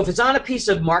 So if it's on a piece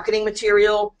of marketing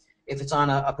material, if it's on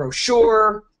a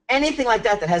brochure, anything like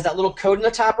that that has that little code in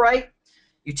the top right,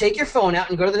 you take your phone out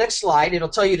and go to the next slide. It'll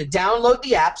tell you to download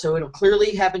the app, so it'll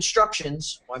clearly have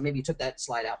instructions. Or maybe you took that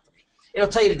slide out for me. It'll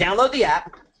tell you to download the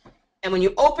app, and when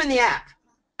you open the app,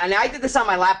 and I did this on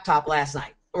my laptop last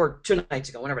night, or 2 nights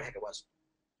ago, whenever the heck it was.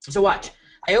 So watch.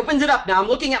 I opened it up. Now I'm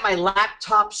looking at my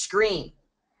laptop screen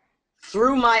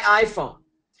through my iPhone.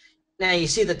 Now you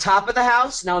see the top of the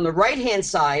house. Now on the right-hand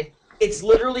side, it's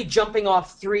literally jumping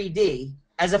off 3D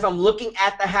as if I'm looking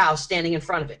at the house standing in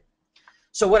front of it.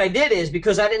 So what I did is,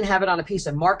 because I didn't have it on a piece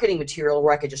of marketing material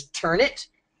where I could just turn it,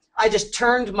 I just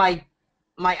turned my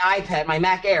iPad, my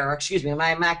Mac Air,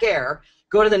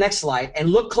 go to the next slide, and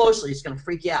look closely. It's going to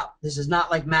freak you out. This is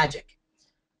not like magic.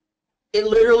 It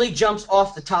literally jumps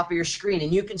off the top of your screen,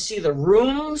 and you can see the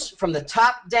rooms from the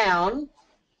top down,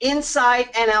 inside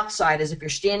and outside, as if you're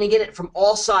standing in it from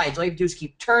all sides. All you have to do is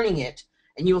keep turning it,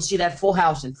 and you will see that full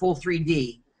house in full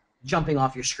 3D jumping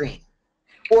off your screen.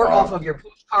 Or off of your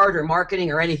postcard or marketing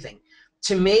or anything.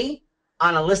 To me,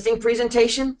 on a listing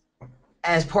presentation,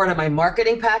 as part of my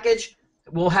marketing package,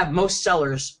 we'll have most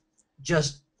sellers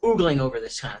just oogling over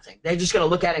this kind of thing. They're just going to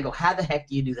look at it and go, how the heck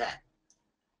do you do that?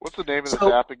 What's the name of this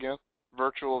app again?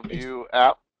 Virtual View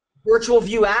app? Virtual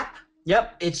View app.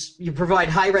 Yep. You provide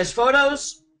high-res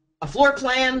photos, a floor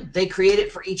plan. They create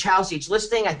it for each house, each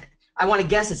listing. I want to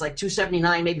guess it's like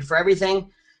 $279 maybe for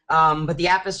everything. But the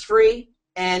app is free,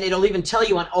 and it'll even tell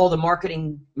you on all the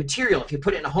marketing material. If you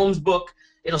put it in a Homes book,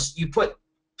 you put,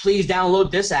 please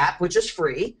download this app, which is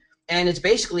free, and it's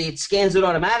basically, it scans it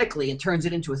automatically and turns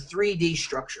it into a 3D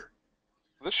structure.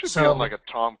 This should be on like a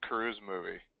Tom Cruise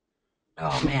movie.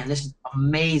 Oh, man, this is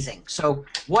amazing. So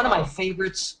one of my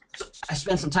favorites, I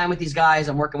spent some time with these guys.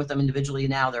 I'm working with them individually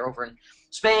now. They're over in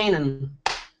Spain, and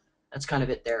that's kind of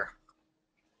it there.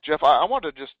 Jeff, I want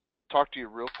to just talk to you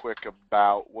real quick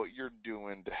about what you're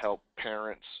doing to help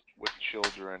parents with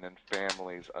children and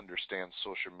families understand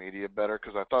social media better,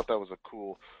 because I thought that was a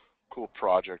cool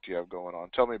project you have going on.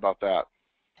 Tell me about that.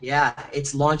 Yeah,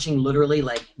 it's launching literally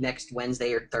like next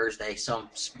Wednesday or Thursday, so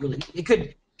it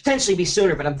could potentially be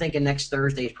sooner, but I'm thinking next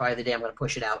Thursday is probably the day I'm going to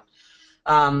push it out.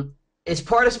 It's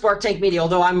part of Spark Tank Media,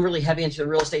 although I'm really heavy into the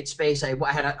real estate space. I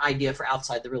had an idea for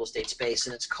outside the real estate space,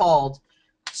 and it's called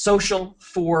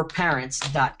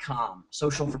socialforparents.com,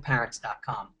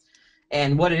 socialforparents.com.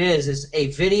 And what it is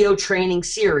a video training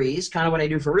series, kind of what I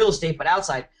do for real estate, but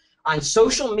outside, on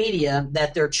social media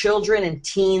that their children and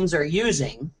teens are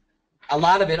using, a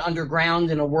lot of it underground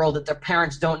in a world that their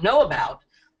parents don't know about,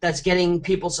 that's getting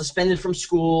people suspended from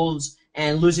schools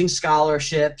and losing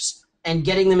scholarships and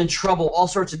getting them in trouble all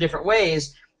sorts of different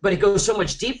ways. But it goes so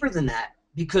much deeper than that,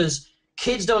 because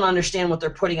kids don't understand what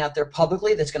they're putting out there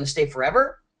publicly that's going to stay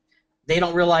forever. They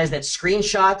don't realize that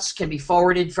screenshots can be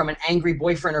forwarded from an angry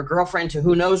boyfriend or girlfriend to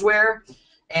who knows where.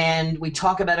 And we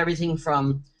talk about everything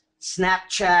from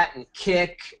Snapchat and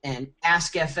Kick and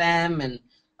Ask FM and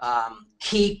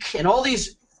Keek and all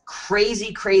these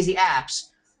crazy, crazy apps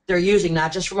they're using,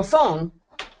 not just from a phone,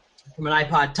 from an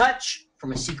iPod Touch,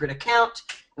 from a secret account.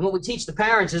 And what we teach the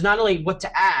parents is not only what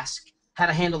to ask, how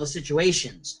to handle the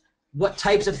situations, what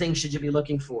types of things should you be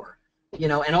looking for,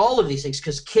 and all of these things,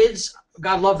 because kids,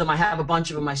 God love them, I have a bunch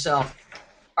of them myself,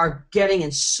 are getting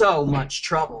in so much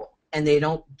trouble, and they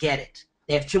don't get it.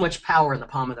 They have too much power in the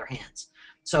palm of their hands.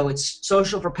 So it's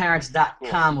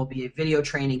socialforparents.com will be a video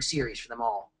training series for them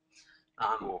all.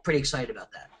 Pretty excited about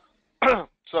that.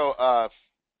 So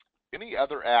any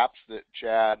other apps that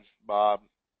Chad, Bob,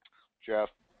 Jeff,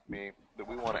 me, that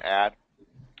we want to add?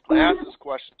 I ask this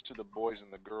question to the boys and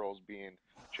the girls, being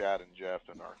Chad and Jeff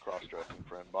and our cross-dressing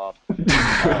friend Bob.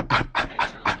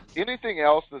 Anything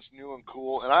else that's new and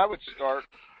cool? And I would start,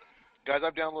 guys,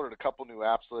 I've downloaded a couple new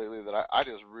apps lately that I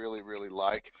just really, really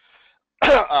like.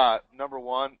 Number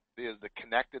one is the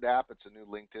Connected app. It's a new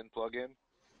LinkedIn plugin.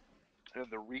 And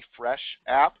the Refresh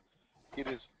app, it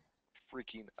is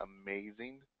freaking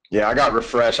amazing. Yeah, I got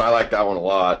Refresh. I like that one a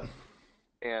lot.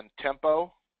 And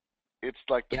Tempo, it's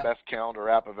like the best calendar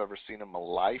app I've ever seen in my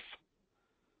life.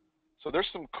 So there's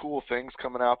some cool things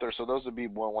coming out there. So those would be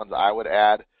ones I would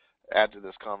add to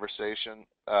this conversation.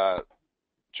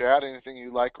 Chad, anything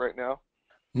you like right now?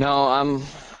 No,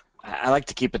 I like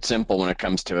to keep it simple when it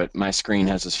comes to it. My screen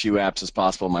has as few apps as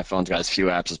possible. My phone's got as few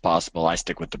apps as possible. I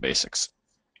stick with the basics.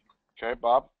 Okay,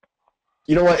 Bob?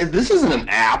 You know what? This isn't an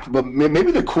app, but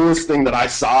maybe the coolest thing that I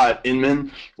saw at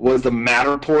Inman was the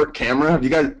Matterport camera. Have you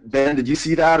guys, Ben, did you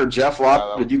see that? Or Jeff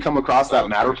Locke, did you come across that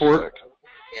Matterport?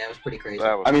 Yeah, it was pretty crazy.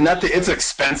 I mean, it's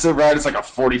expensive, right? It's like a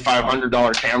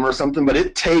 $4,500 camera or something, but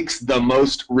it takes the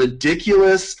most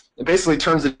ridiculous, it basically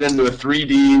turns it into a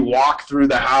 3D walk through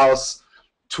the house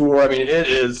tour. I mean,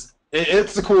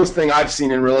 it's the coolest thing I've seen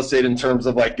in real estate in terms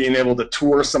of like being able to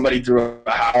tour somebody through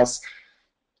a house.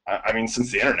 I mean,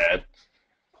 since the internet.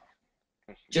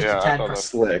 Just a tad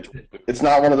slick. It's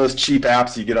not one of those cheap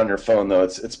apps you get on your phone, though.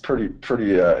 It's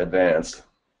pretty advanced.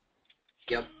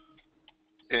 Yep.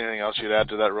 Anything else you'd add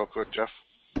to that real quick, Jeff?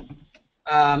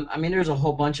 I mean, there's a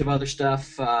whole bunch of other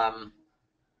stuff. I'm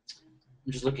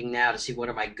just looking now to see what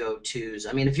are my go-tos.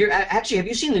 I mean, if you're actually, have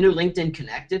you seen the new LinkedIn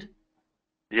Connected?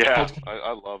 Yeah,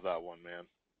 I love that one, man.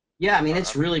 Yeah, I mean,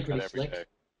 it's really pretty slick.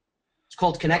 It's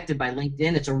called Connected by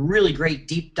LinkedIn. It's a really great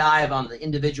deep dive on the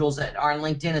individuals that are on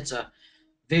LinkedIn. It's a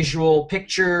visual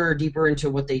picture, deeper into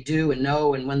what they do and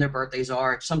know and when their birthdays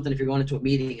are. It's something, if you're going into a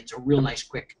meeting, it's a real nice,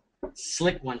 quick,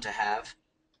 slick one to have.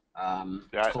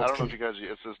 Yeah, I called don't know if you guys.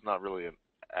 It's just not really an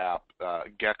app.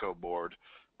 Gecko board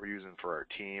we're using for our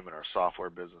team and our software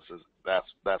businesses.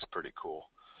 That's pretty cool.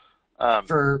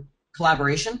 for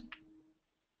collaboration.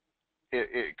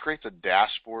 It creates a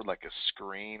dashboard, like a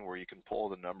screen, where you can pull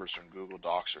the numbers from Google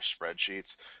Docs or spreadsheets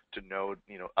to know,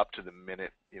 up to the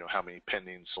minute, how many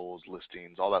pending sold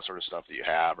listings, all that sort of stuff that you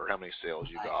have, or how many sales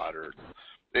you got, or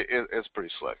it's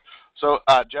pretty slick. So,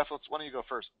 Jeff, why don't you go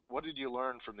first? What did you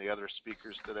learn from the other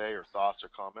speakers today, or thoughts or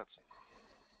comments?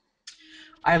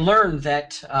 I learned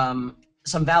that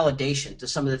some validation to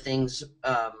some of the things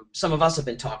some of us have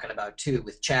been talking about too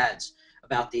with Chad's,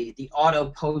 about the auto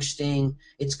posting.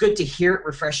 It's good to hear it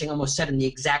refreshing, almost said in the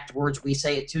exact words we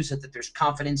say it too, so that there's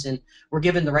confidence in we're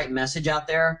giving the right message out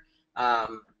there.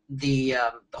 The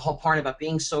whole part about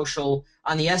being social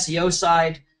on the SEO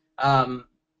side,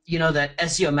 that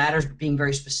SEO matters, but being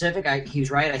very specific. He was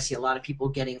right. I see a lot of people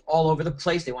getting all over the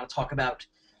place. They want to talk about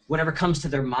whatever comes to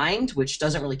their mind, which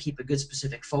doesn't really keep a good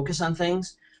specific focus on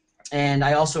things. And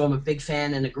I also am a big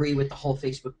fan and agree with the whole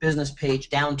Facebook business page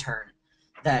downturn,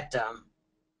 that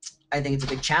I think it's a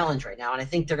big challenge right now, and I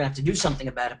think they're going to have to do something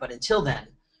about it. But until then,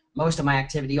 most of my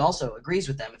activity also agrees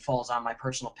with them. It falls on my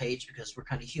personal page because we're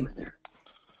kind of human there.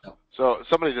 So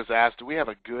somebody just asked, do we have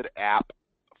a good app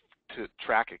to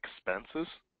track expenses?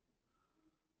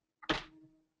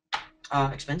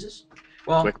 Expenses?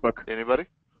 Well, QuickBook. Anybody?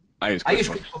 I use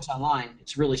QuickBooks Online.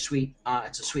 It's really sweet.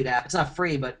 It's a sweet app. It's not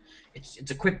free, but it's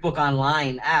a QuickBook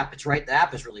Online app. It's right. The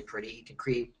app is really pretty. You can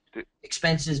create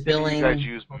expenses, billing. Do you guys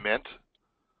use Mint?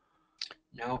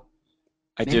 No.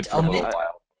 I did for a little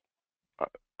while.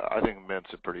 I think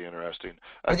Mint's pretty interesting.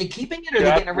 Are they keeping it, or are they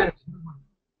getting rid of it?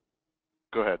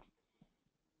 Go ahead.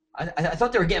 I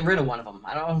thought they were getting rid of one of them.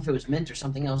 I don't know if it was Mint or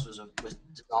something else was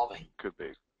dissolving. Could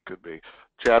be.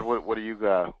 Chad, what do you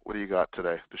got? What do you got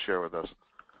today to share with us?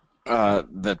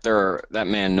 That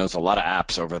man knows a lot of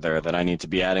apps over there that I need to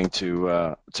be adding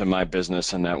to my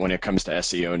business, and that when it comes to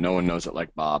SEO, no one knows it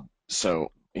like Bob.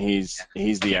 So he's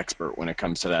the expert when it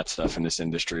comes to that stuff in this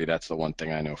industry. That's the one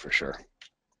thing I know for sure.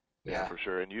 Yeah, for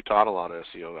sure. And you taught a lot of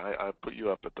SEO. I put you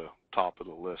up at the top of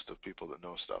the list of people that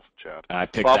know stuff, Chad. I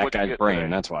picked Bob, that guy's brain. Today?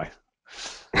 That's why.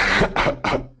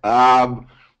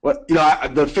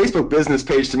 The Facebook business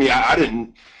page, to me, I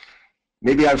didn't.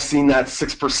 Maybe I've seen that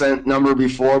 6% number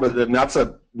before, but that's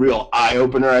a real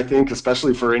eye-opener, I think,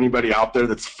 especially for anybody out there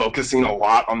that's focusing a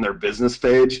lot on their business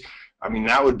page. I mean,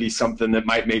 that would be something that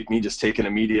might make me just take an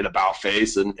immediate about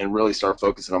face and really start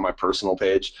focusing on my personal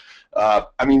page.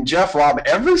 Jeff, Rob,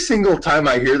 every single time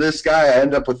I hear this guy, I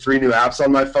end up with 3 new apps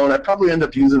on my phone. I probably end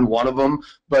up using one of them,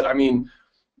 but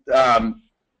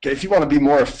if you want to be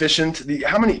more efficient,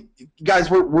 how many guys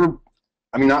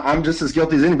I'm just as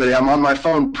guilty as anybody. I'm on my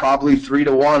phone probably 3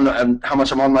 to 1 and how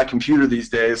much I'm on my computer these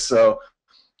days. So,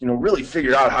 really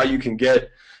figure out how you can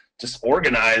get just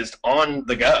organized on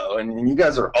the go. And you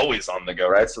guys are always on the go,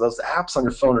 right? So those apps on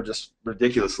your phone are just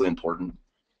ridiculously important.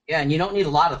 Yeah, and you don't need a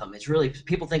lot of them. It's really,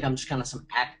 people think I'm just kind of some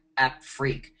app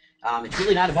freak. It's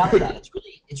really not about that.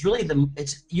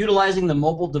 It's utilizing the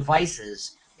mobile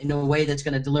devices in a way that's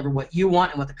going to deliver what you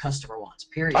want and what the customer wants,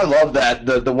 period. I love that.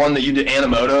 The one that you did,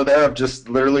 Animoto, there, of just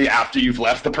literally after you've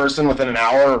left the person within an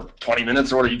hour or 20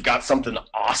 minutes, or you've got something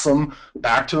awesome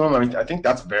back to them. I think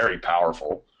that's very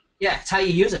powerful. Yeah, it's how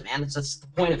you use it, man. That's the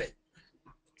point of it.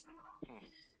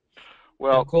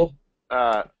 Well, cool.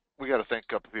 We got to thank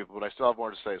a couple people, but I still have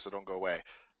more to say, so don't go away.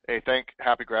 Hey, thank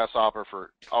Happy Grasshopper for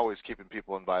always keeping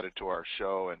people invited to our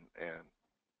show and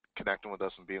connecting with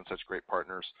us and being such great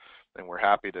partners. And we're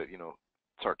happy to,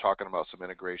 start talking about some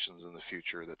integrations in the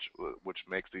future which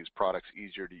makes these products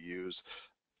easier to use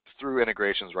through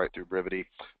integrations right through Brivity.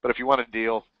 But if you want a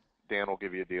deal, Dan will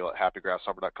give you a deal at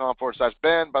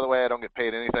happygrasshopper.com/Ben. By the way, I don't get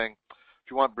paid anything. If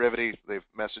you want Brivity, they've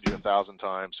messaged you 1,000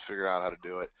 times. Figure out how to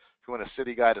do it. If you want a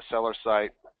city guide to seller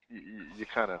site, you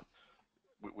kind of,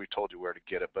 we told you where to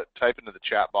get it. But type into the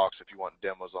chat box if you want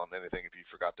demos on anything, if you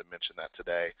forgot to mention that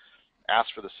today.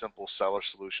 Ask for the simple seller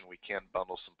solution. We can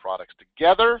bundle some products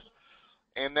together.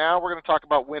 And now we're going to talk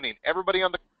about winning. Everybody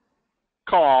on the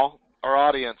call, our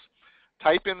audience,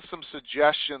 type in some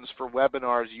suggestions for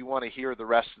webinars you want to hear the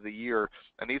rest of the year.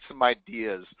 I need some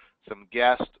ideas, some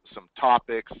guests, some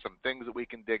topics, some things that we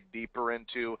can dig deeper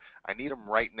into. I need them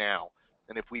right now.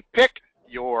 And if we pick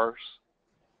yours,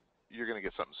 you're going to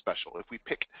get something special. If we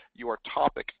pick your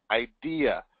topic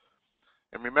idea,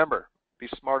 and remember, be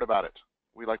smart about it.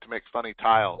 We like to make funny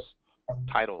titles.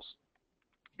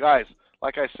 Guys,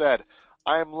 like I said,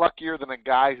 I am luckier than a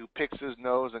guy who picks his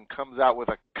nose and comes out with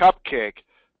a cupcake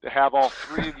to have all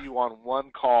 3 of you on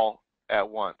one call at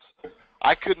once.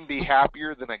 I couldn't be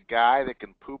happier than a guy that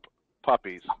can poop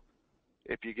puppies.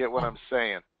 If you get what I'm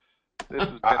saying. This has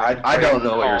been I don't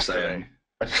know what you're today.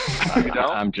 saying. You don't?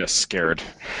 I'm just scared.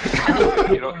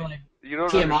 You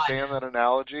don't understand that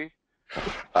analogy?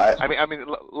 I mean,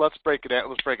 let's break it down.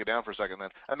 Let's break it down for a second then.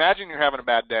 Imagine you're having a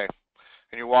bad day,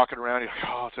 and you're walking around. You're like,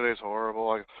 oh, today's horrible.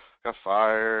 I got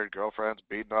fired. Girlfriend's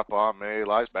beating up on me.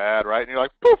 Life's bad, right? And you're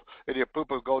like, poof, and you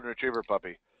poop a golden retriever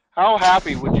puppy. How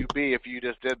happy would you be if you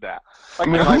just did that? Like,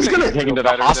 I mean, who's going to take him to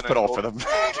the hospital for them?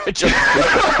 It just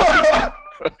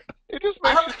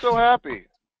makes you so happy.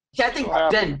 Yeah, I think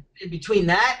Ben, between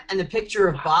that and the picture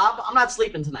of Bob, I'm not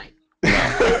sleeping tonight.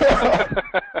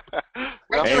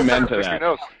 Well, amen to pick that. Your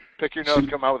nose. Pick your nose,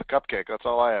 come out with a cupcake. That's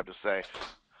all I have to say.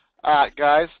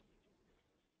 Guys,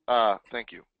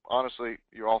 thank you. Honestly,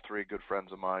 you're all three good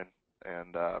friends of mine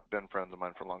and been friends of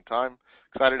mine for a long time.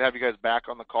 Excited to have you guys back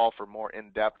on the call for more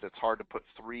in-depth. It's hard to put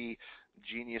three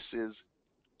geniuses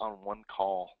on one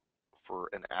call for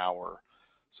an hour.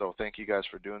 So thank you guys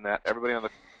for doing that. Everybody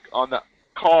on the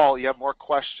call, you have more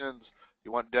questions,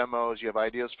 you want demos, you have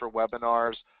ideas for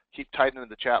webinars, keep typing into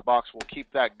the chat box. We'll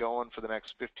keep that going for the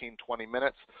next 15, 20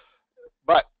 minutes.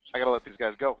 But I got to let these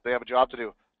guys go. They have a job to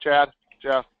do. Chad,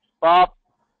 Jeff, Bob,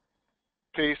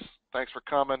 peace. Thanks for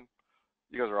coming.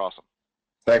 You guys are awesome.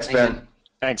 Thanks, Ben.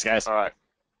 Thanks, guys. All right.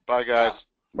 Bye, guys.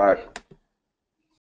 Bye.